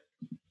hit.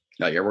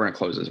 Oh, yeah, we're going to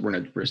close this. We're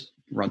going to just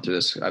run through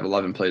this. I have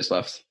 11 plays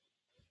left.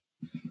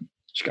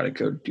 Just got to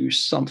go do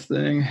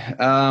something.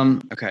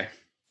 Okay.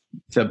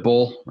 It's a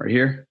bull right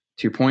here.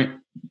 2-point.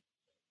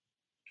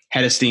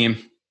 Head of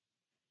steam.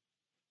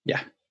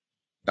 Yeah.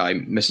 He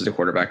misses the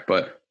quarterback,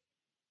 but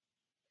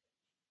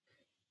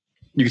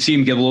you can see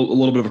him give a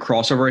little bit of a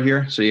crossover right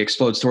here. So he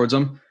explodes towards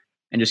him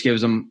and just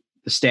gives him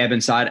the stab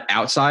inside,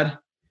 outside.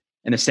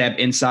 And the stab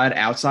inside,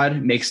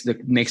 outside makes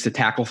the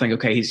tackle think,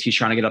 okay, he's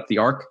trying to get up the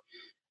arc.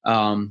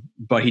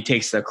 But he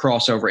takes the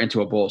crossover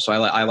into a bull. So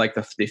I like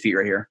the feet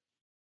right here.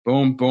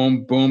 Boom,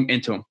 boom, boom,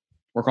 into him.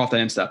 Work off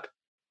that instep.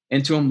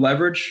 Into him,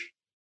 leverage.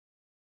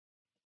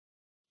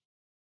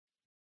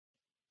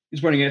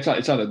 He's winning it.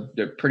 It's not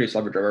the prettiest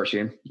leverage I've ever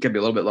seen. It could be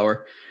a little bit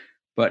lower.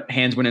 But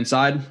hands went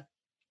inside.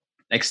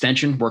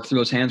 Extension, work through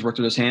those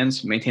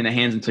hands. Maintain the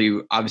hands until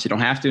you obviously don't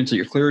have to, until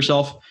you clear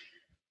yourself.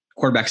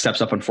 Quarterback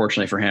steps up,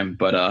 unfortunately for him.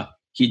 But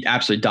he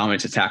absolutely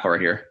dominates the tackle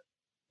right here.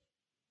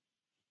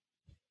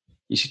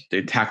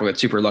 The tackle gets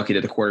super lucky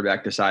that the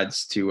quarterback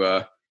decides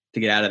to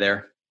get out of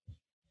there.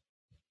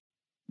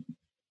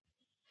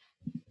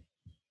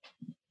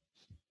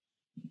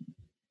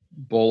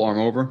 Bull arm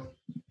over.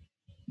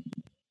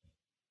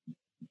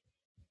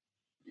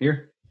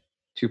 Here.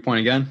 2-point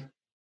again.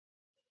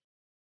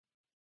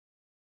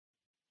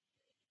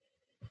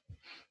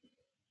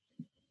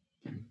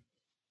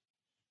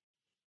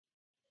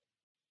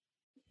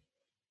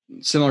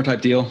 Similar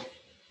type deal.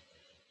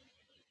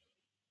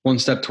 One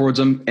step towards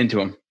him, into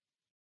him.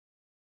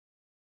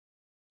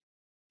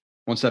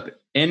 One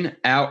step in,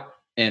 out,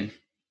 in.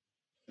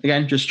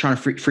 Again, just trying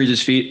to freeze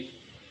his feet.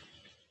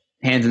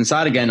 Hands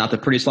inside again, not the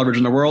prettiest leverage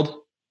in the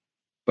world,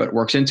 but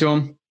works into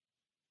him.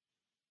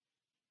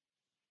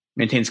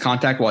 Maintains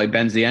contact while he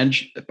bends the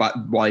edge.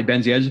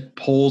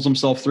 Pulls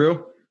himself through.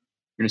 You're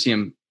going to see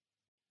him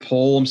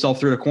pull himself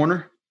through the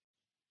corner.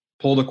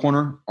 Pull the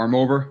corner, arm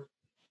over.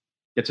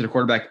 Get to the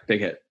quarterback,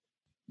 big hit.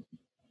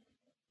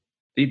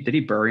 Did he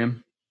bury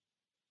him?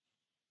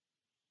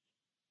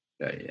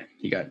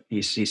 Yeah,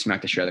 he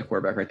smacked the shit out of the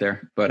quarterback right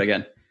there. But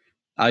again,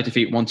 I like to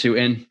feet 1-2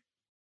 in.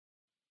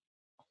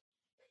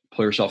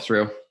 Pull yourself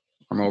through.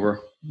 Arm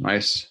over.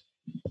 Nice.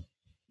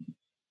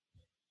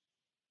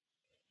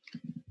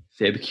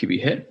 Fib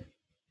QB hit.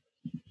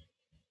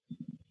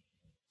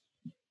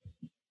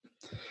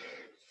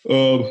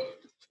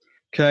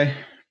 Okay.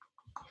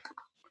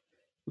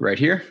 Right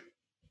here.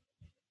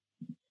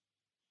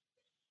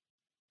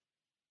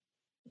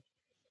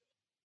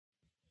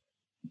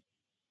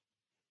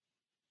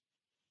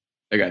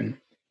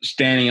 Again,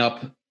 standing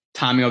up,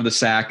 timing of the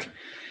sack.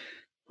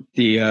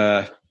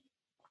 The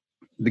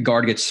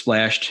guard gets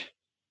splashed.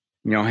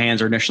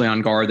 Hands are initially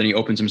on guard, then he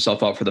opens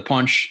himself up for the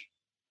punch.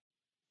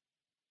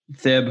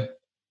 Thib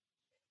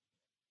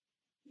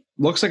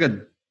looks like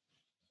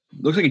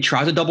he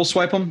tries to double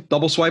swipe him.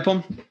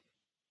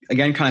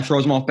 Again, kind of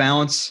throws him off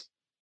balance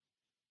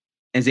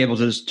and is able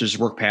to just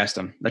work past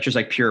him. That's just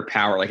like pure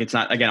power. Like, it's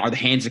not, again, are the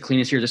hands the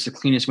cleanest here? Just the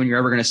cleanest one you're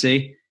ever going to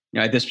see.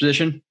 At this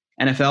position,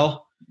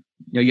 NFL,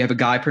 you have a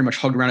guy pretty much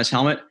hugged around his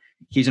helmet.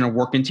 he's going to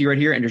work into you right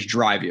here and just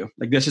drive you.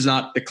 Like, this is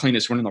not the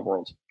cleanest win in the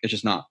world. It's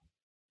just not.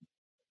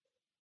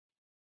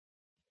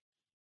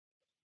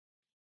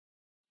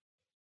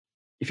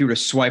 If you were to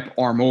swipe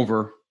arm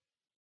over,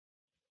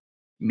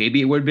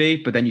 maybe it would be,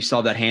 but then you still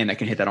have that hand that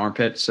can hit that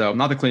armpit. So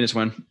not the cleanest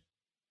win.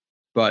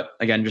 But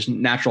again, just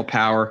natural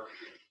power,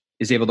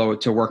 is able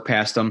to work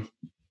past him.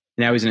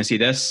 Now he's going to see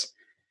this.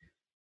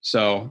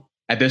 So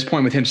at this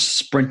point, with him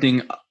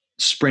sprinting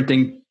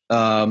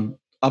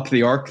up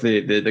the arc,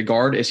 the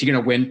guard, is he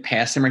going to win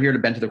past him right here to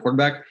bend to the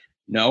quarterback?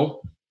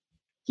 No.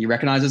 He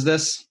recognizes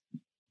this.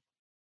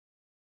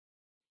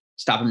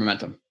 Stop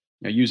momentum.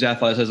 Use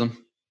athleticism.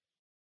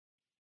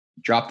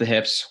 Drop the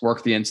hips.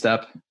 Work the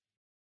instep.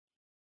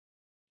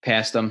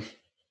 Past them.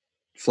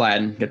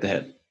 Flatten. Get the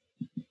hit.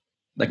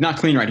 Like, not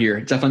clean right here.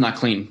 It's definitely not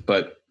clean,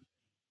 but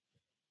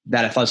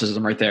that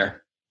athleticism right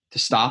there to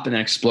stop and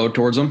then explode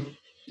towards him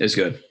is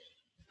good.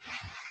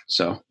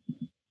 So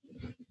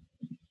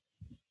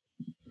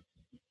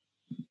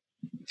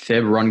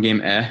fib run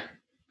game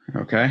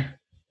okay.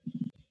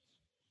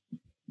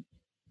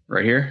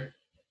 Right here.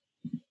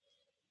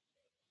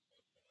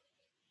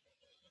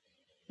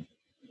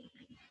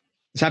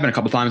 This happened a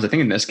couple times, I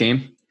think, in this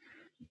game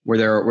where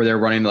they're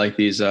running like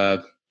these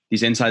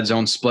inside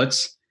zone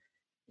splits,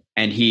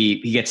 and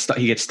he gets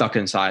stuck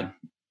inside.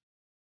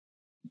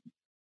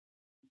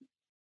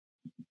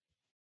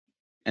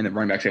 And the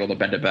running back's able to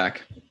bend it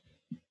back.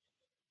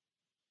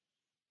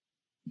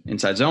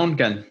 Inside zone.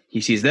 Again, he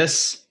sees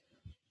this.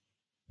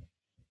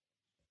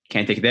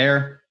 Can't take it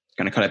there.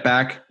 Going to cut it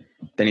back.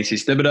 Then he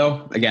sees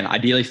Thibodeau. Again,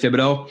 ideally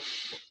Thibodeau,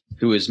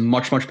 who is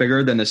much, much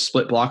bigger than the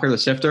split blocker, the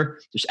sifter,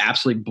 just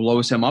absolutely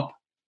blows him up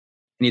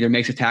and either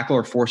makes a tackle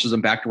or forces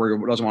him back to where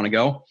he doesn't want to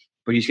go,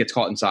 but he just gets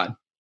caught inside.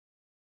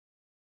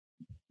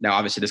 Now,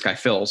 obviously, this guy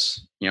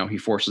fills. He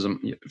forces him.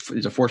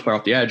 He's a force player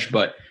off the edge,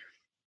 but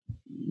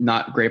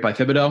not great by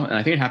Thibodeau. And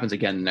I think it happens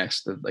again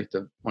next,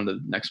 one of the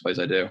next plays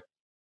I do.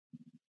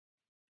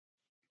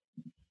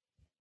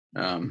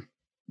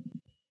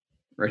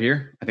 Right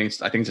here, I think it's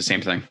the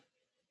same thing.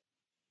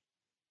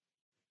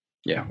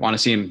 Yeah, want to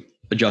see him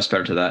adjust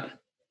better to that.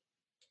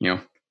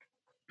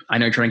 I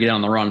know you're trying to get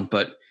on the run,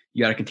 but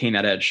you got to contain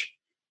that edge.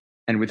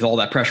 And with all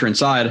that pressure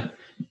inside,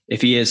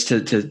 if he is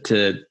to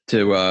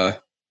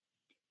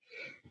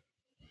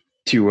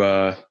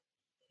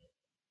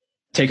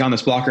take on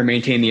this blocker,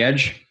 maintain the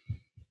edge,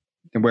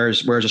 then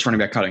where's this running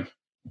back cutting?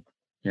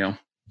 You're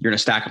gonna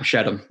stack him,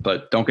 shed him,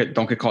 but don't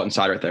get caught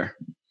inside right there.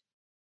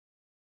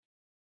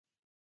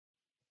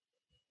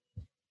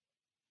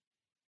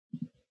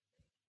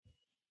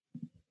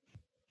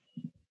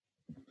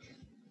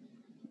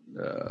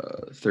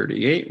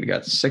 38. We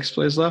got 6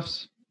 plays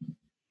left.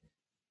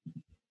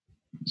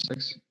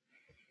 6.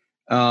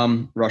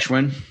 Rush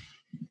win.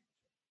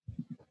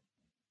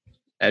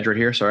 Edge right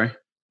here. Sorry.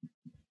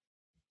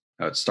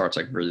 Oh, it starts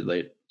like really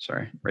late.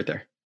 Sorry. Right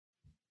there.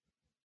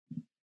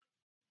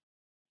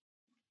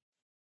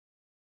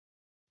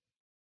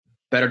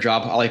 Better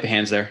job. I like the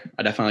hands there.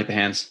 I definitely like the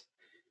hands.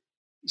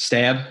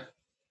 Stab,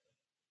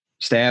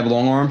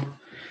 long arm.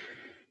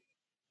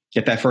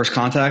 Get that first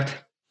contact.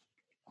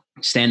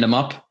 Stand them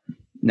up.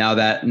 Now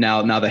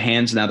the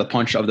hands, now the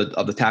punch of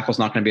the tackle is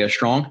not going to be as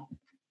strong.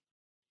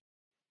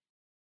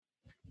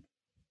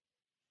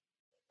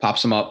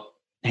 Pops him up.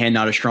 Hand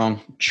not as strong.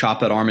 Chop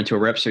that arm into a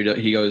rip. So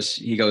he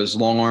goes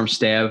long arm,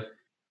 stab,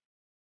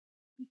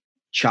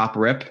 chop,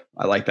 rip.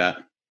 I like that.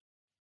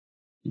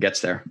 He gets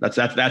there. This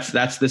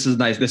is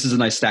nice. This is a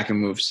nice stack of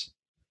moves.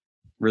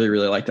 Really,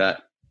 really like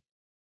that.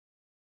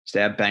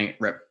 Stab, bang,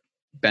 rip,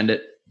 bend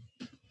it.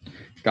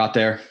 Got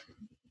there.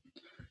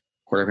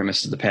 Quarterback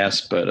misses the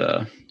pass, but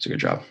it's a good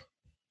job.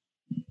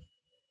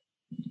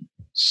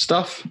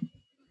 Stuff.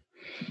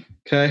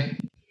 Okay.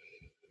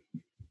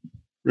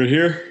 Right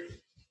here.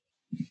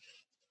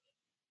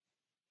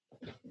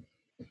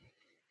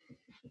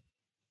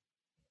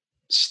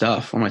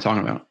 Stuff. What am I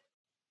talking about?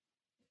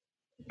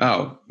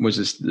 Oh, was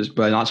this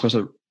but I'm not supposed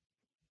to?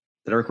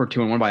 Did I record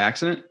 2 and 1 by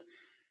accident?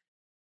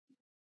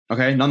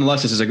 Okay.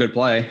 Nonetheless, this is a good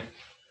play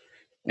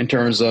in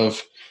terms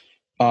of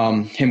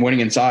him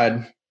winning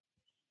inside.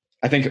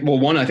 I think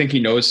he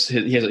knows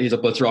he's a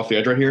blitzer off the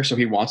edge right here, so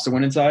he wants to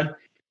win inside,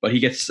 but he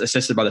gets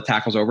assisted by the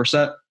tackle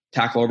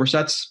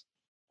oversets.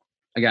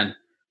 Again,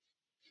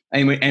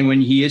 and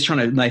when he is trying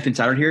to knife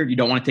inside right here, you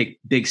don't want to take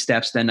big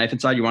steps, then knife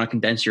inside. You want to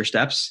condense your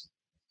steps.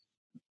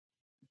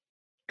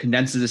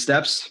 Condenses the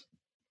steps.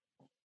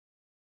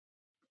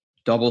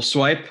 Double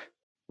swipe,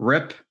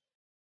 rip.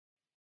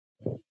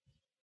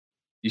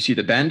 You see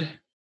the bend,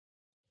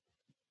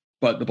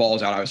 but the ball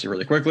is out obviously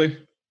really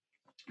quickly.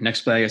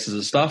 Next play, I guess, is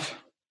the stuff.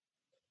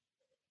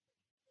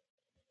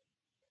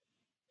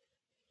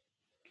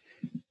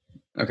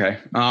 Okay.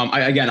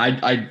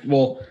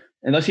 Well,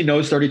 unless he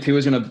knows 32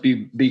 is going to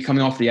be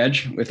coming off the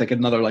edge with like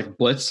another like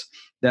blitz,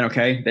 then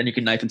okay. Then you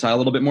can knife inside a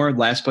little bit more.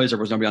 Last plays,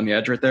 everyone's going to be on the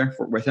edge right there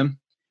with him.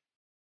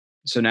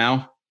 So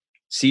now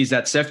sees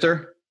that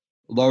sifter,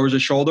 lowers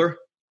his shoulder,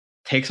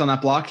 takes on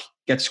that block,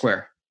 gets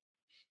square.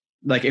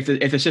 Like if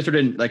the sifter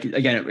didn't, like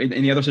again,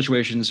 in the other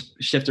situations,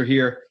 sifter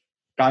here,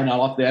 guy not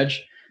off the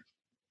edge,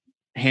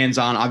 hands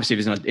on. Obviously,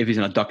 if he's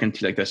gonna duck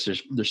into like this,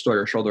 just throw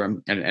your shoulder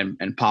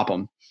and pop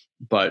him.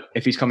 But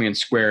if he's coming in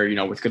square,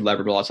 with good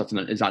leverage, all that stuff,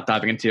 and is not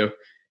diving into,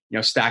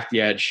 stack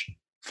the edge,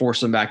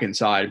 force him back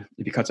inside.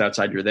 If he cuts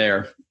outside, you're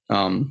there.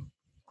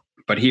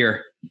 But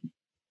here,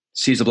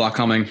 sees the block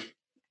coming,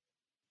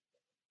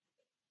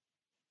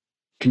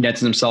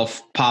 condenses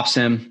himself, pops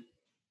him.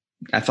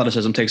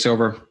 Athleticism takes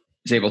over.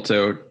 He's able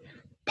to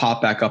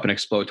pop back up and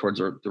explode towards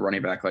the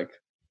running back. Like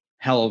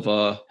hell of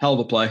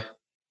a play.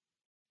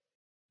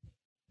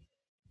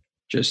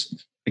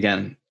 Just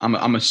again,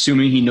 I'm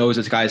assuming he knows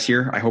this guy's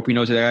here. I hope he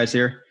knows that guy's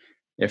here.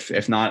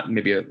 If not,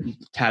 maybe a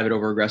tad bit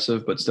over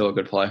aggressive, but still a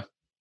good play.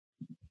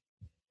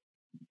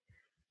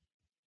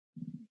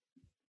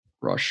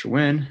 Rush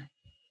win.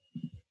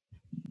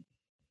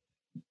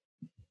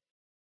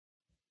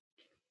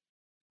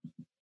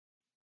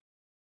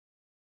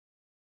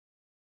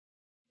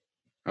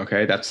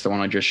 Okay, that's the one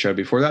I just showed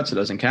before that, so it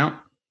doesn't count.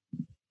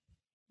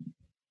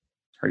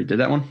 Already did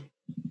that one.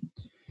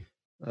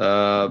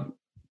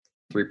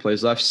 3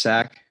 plays left,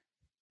 sack.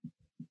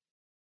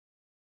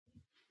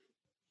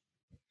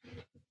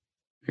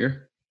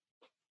 Here.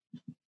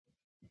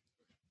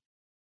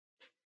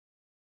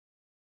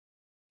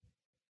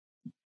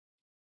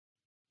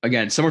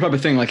 Again, similar type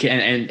of thing. Like,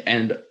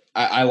 and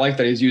I like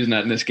that he's using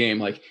that in this game.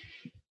 Like,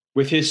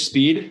 with his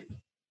speed,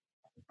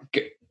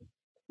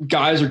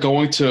 guys are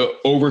going to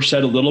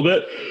overset a little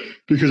bit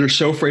because they're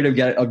so afraid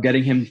of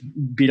getting him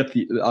beat up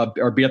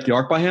the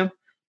arc by him.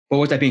 But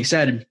with that being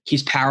said,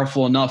 he's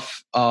powerful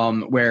enough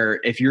where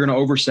if you're going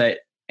to overset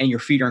and your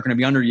feet aren't going to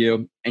be under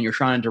you and you're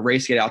trying to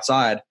race get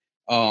outside,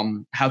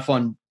 have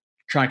fun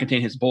trying to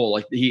contain his bull.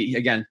 Like he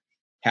again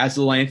has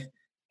the length,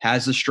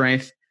 has the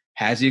strength,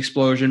 has the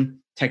explosion.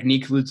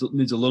 Technique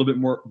needs a little bit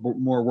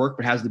more work,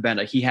 but has the bend.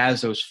 Like he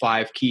has those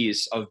 5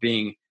 keys of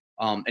being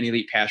an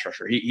elite pass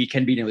rusher. He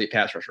can be an elite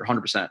pass rusher,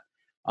 100%.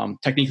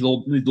 Technique needs a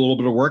little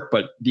bit of work,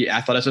 but the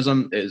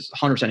athleticism is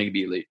 100% he can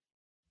be elite.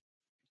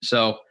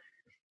 So,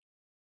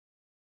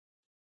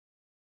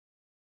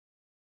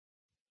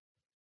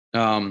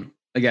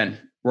 again,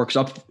 works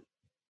up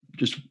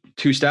just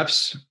 2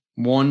 steps.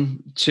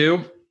 1,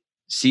 2,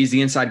 sees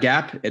the inside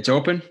gap. It's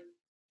open.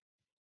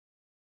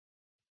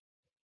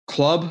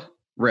 Club,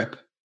 rip.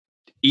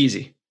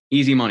 Easy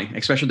money,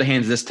 especially with the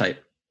hands this tight.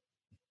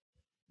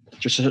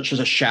 Just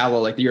a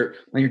shallow, like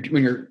when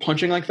you're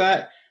punching like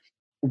that,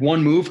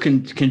 one move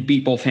can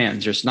beat both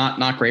hands. Just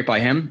not great by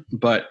him,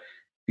 but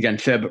again,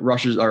 Fib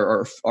rushes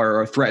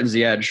or threatens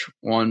the edge.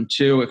 1,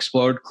 2,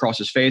 explode, cross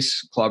his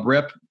face, club,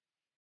 rip.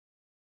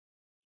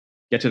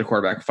 Get to the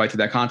quarterback, fight through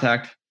that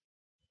contact.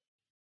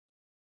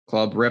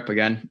 Club, rip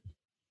again.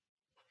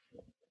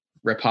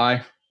 Rip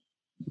high,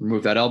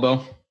 remove that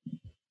elbow.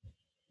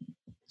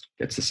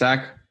 Gets the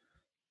sack.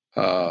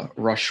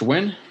 Rush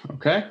win.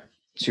 Okay.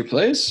 2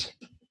 plays.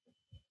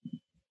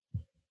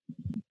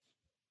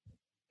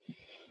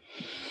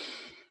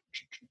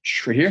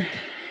 Right here.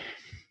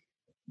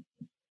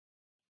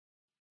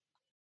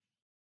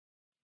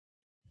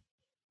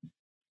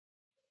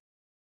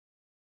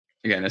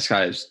 Again, this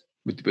guy is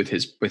with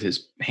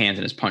his hands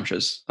and his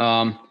punches.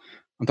 I'm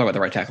talking about the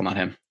right tackle, not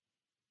him.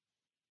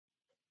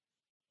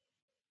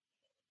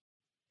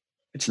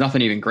 It's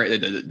nothing even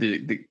great.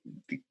 The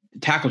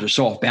tackles are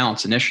so off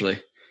balance initially.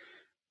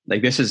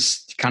 Like this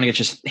is kind of gets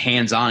just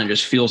hands on and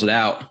just feels it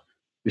out.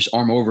 Just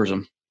arm overs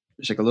him.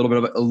 Just like a little bit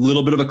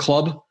of a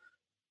club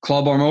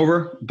arm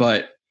over.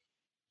 But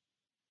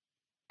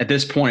at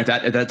this point,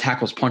 if that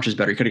tackle's punch is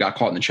better, he could have got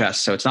caught in the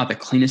chest. So it's not the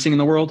cleanest thing in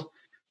the world,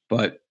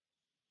 but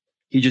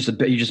he's just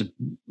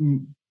a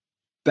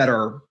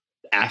better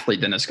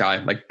athlete than this guy,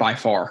 like by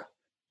far.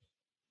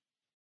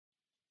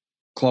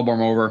 Club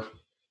arm over,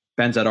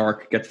 bends that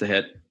arc, gets the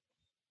hit.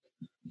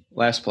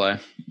 Last play.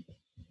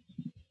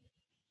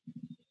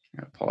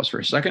 Pause for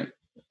a second.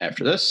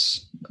 After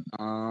this,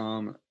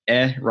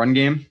 run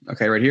game.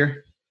 Okay, right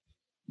here.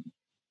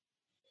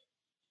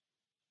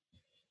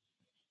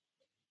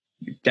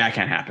 That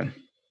can't happen.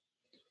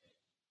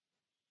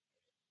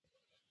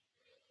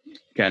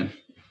 Again,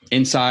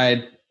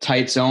 inside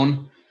tight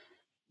zone.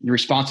 Your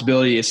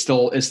responsibility is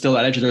still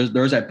that edge.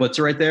 There's that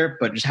blitzer right there,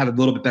 but just have a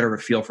little bit better of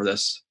a feel for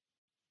this.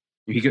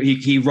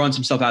 He runs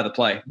himself out of the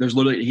play. There's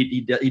literally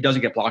he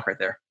doesn't get blocked right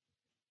there.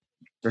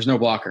 There's no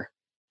blocker.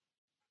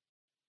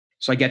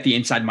 So I get the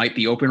inside might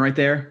be open right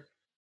there,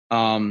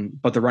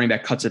 but the running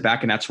back cuts it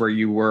back, and that's where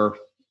you were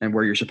and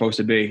where you're supposed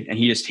to be. And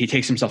he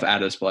takes himself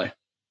out of this play.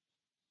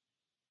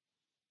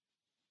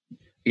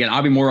 Again,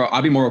 I'll be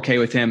more okay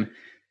with him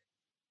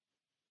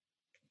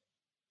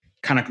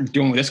kind of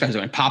doing what this guy's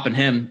doing, popping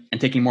him and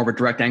taking more of a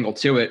direct angle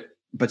to it,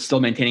 but still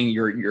maintaining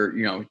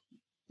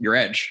your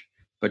edge.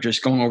 But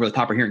just going over the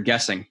top right here and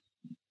guessing,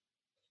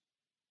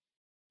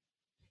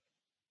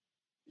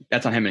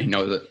 that's on him, and he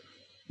knows it.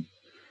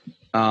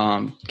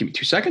 Give me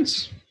 2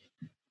 seconds.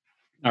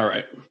 All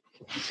right.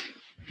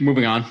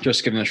 Moving on,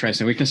 just giving the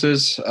strengths and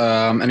weaknesses.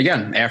 And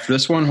again, after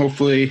this one,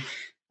 hopefully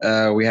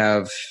we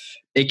have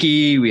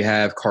Icky, we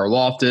have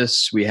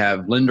Karlaftis, we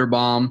have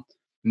Linderbaum.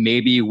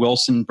 maybe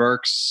Wilson,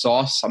 Burks,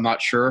 Sauce. I'm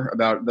not sure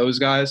about those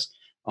guys.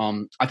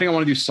 I think I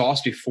want to do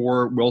Sauce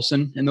before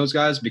Wilson and those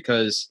guys,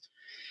 because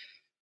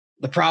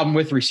the problem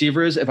with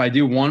receivers, if I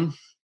do one,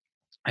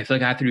 I feel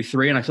like I have to do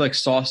three, and I feel like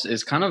Sauce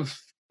is kind of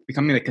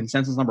becoming the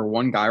consensus number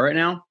one guy right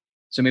now.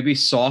 So maybe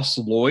Sauce,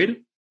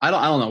 Lloyd. I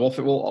don't know.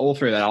 We'll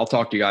figure that out. I'll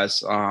talk to you guys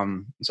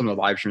some of the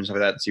live streams of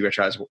that and see what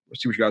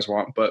you guys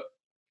want. But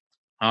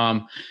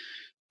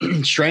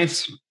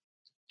strengths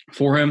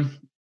for him: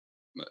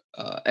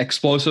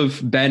 explosive,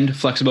 bend,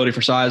 flexibility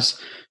for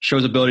size,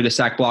 shows ability to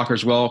sack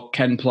blockers well,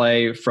 can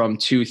play from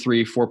 2,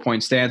 3, 4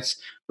 point stance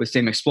with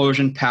same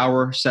explosion,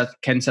 power,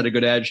 can set a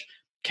good edge,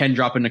 can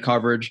drop into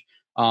coverage,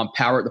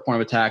 power at the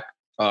point of attack,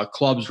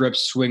 clubs,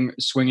 rips,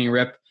 swinging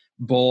rip,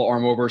 bull,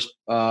 arm overs,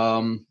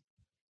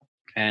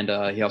 and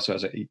he also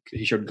has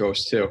he showed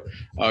ghost too.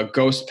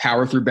 Ghost,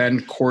 power through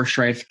bend, core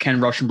strength, can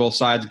rush on both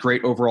sides,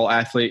 great overall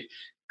athlete,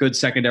 good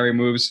secondary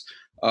moves,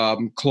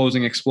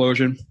 closing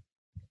explosion.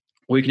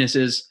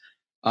 Weaknesses,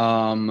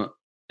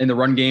 in the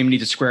run game,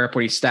 needs to square up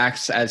when he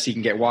stacks as he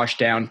can get washed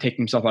down, taking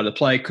himself out of the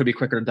play, could be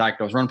quicker to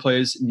diagnose run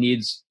plays,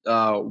 needs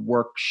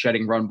work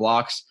shedding run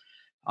blocks.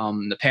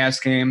 The pass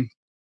game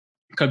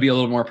could be a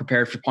little more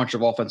prepared for punch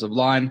of offensive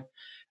line,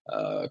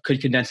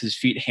 could condense his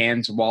feet,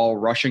 hands while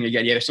rushing.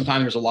 Again, yeah,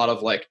 sometimes there's a lot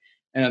of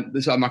and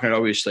this, I'm not going to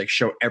always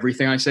show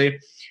everything I say,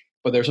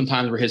 but there's some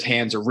times where his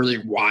hands are really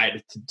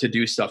wide to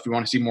do stuff. You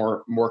want to see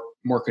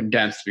more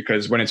condensed,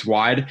 because when it's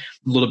wide, a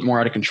little bit more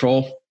out of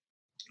control,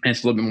 and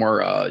it's a little bit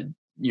more,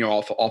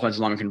 offensive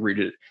lineman can read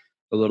it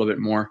a little bit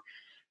more.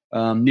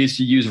 Needs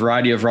to use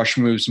variety of rush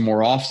moves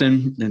more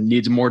often, and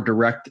needs more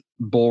direct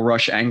bull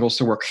rush angles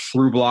to work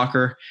through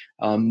blocker.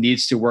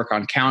 Needs to work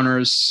on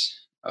counters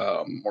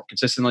more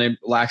consistently.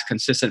 Lacks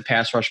consistent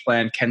pass rush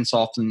plan. Can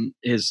soften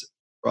his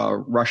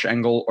rush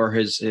angle or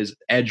his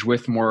edge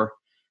with more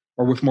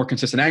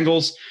consistent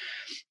angles.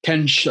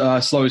 Can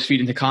slow his feet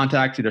into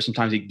contact. There's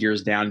sometimes he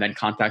gears down and then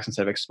contacts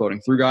instead of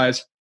exploding through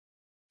guys.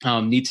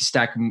 Needs to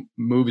stack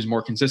moves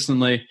more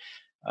consistently.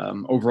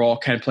 Overall,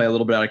 can play a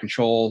little bit out of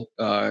control.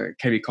 Can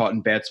be caught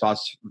in bad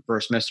spots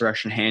versus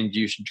misdirection. Hand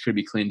usage could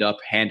be cleaned up.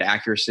 Hand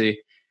accuracy.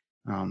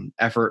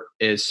 Effort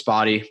is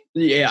spotty.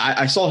 Yeah,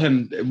 I saw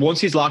him once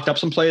he's locked up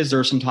some plays. There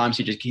are some times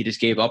he just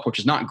gave up, which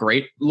is not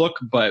great look,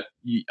 but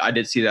I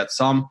did see that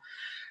some.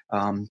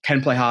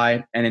 Can play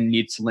high, and then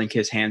needs to link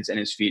his hands and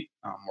his feet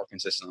more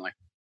consistently.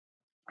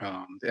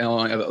 The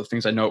only other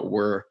things I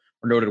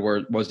noted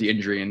was the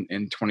injury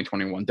in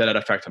 2021. Did that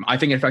affect him? I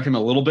think it affected him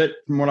a little bit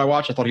from what I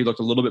watched. I thought he looked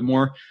a little bit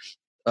more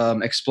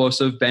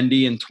explosive,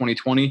 bendy in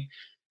 2020.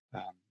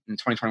 In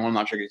 2021, I'm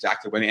not sure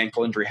exactly when the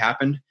ankle injury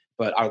happened,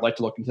 but I would like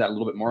to look into that a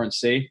little bit more and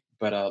see.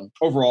 But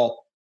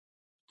overall,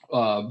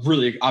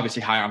 really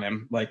obviously high on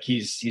him.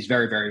 He's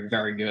very, very,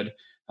 very good.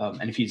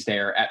 And if he's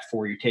there at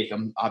 4, you take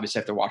him. Obviously,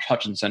 have to watch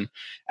Hutchinson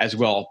as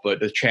well. But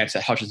the chance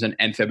that Hutchinson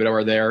and Thibodeau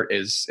are there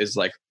is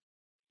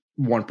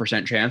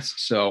 1% chance.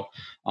 So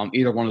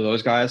either one of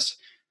those guys,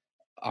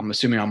 I'm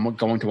assuming I'm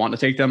going to want to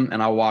take them,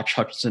 and I'll watch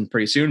Hutchinson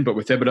pretty soon. But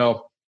with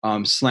Thibodeau,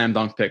 slam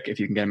dunk pick if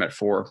you can get him at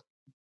 4.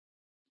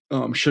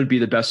 Should be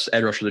the best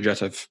edge rusher the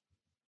Jets have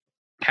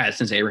had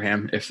since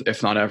Abraham,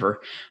 if not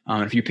ever.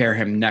 If you pair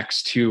him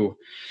next to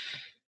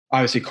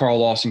obviously Carl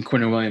Lawson,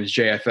 Quinton Williams,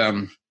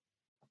 JFM,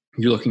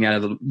 you're looking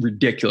at a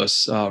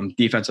ridiculous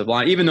defensive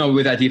line. Even though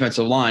with that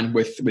defensive line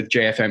with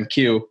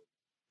JFM-Q,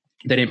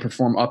 they didn't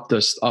perform up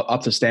to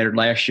standard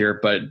last year,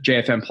 but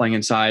JFM playing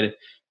inside,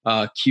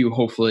 Q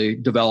hopefully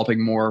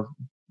developing more,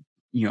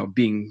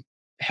 being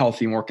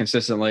healthy more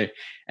consistently,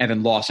 and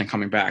then Lawson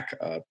coming back.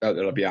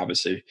 That'll be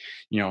obviously,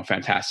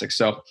 fantastic.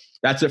 So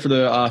that's it for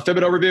the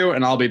Thibodeau review,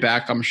 and I'll be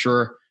back. I'm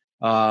sure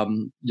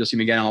you'll see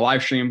me again on a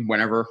live stream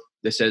whenever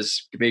this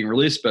is being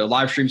released, but a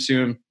live stream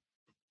soon,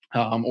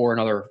 or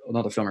another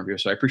film review.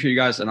 So I appreciate you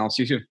guys, and I'll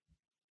see you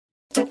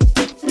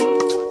soon.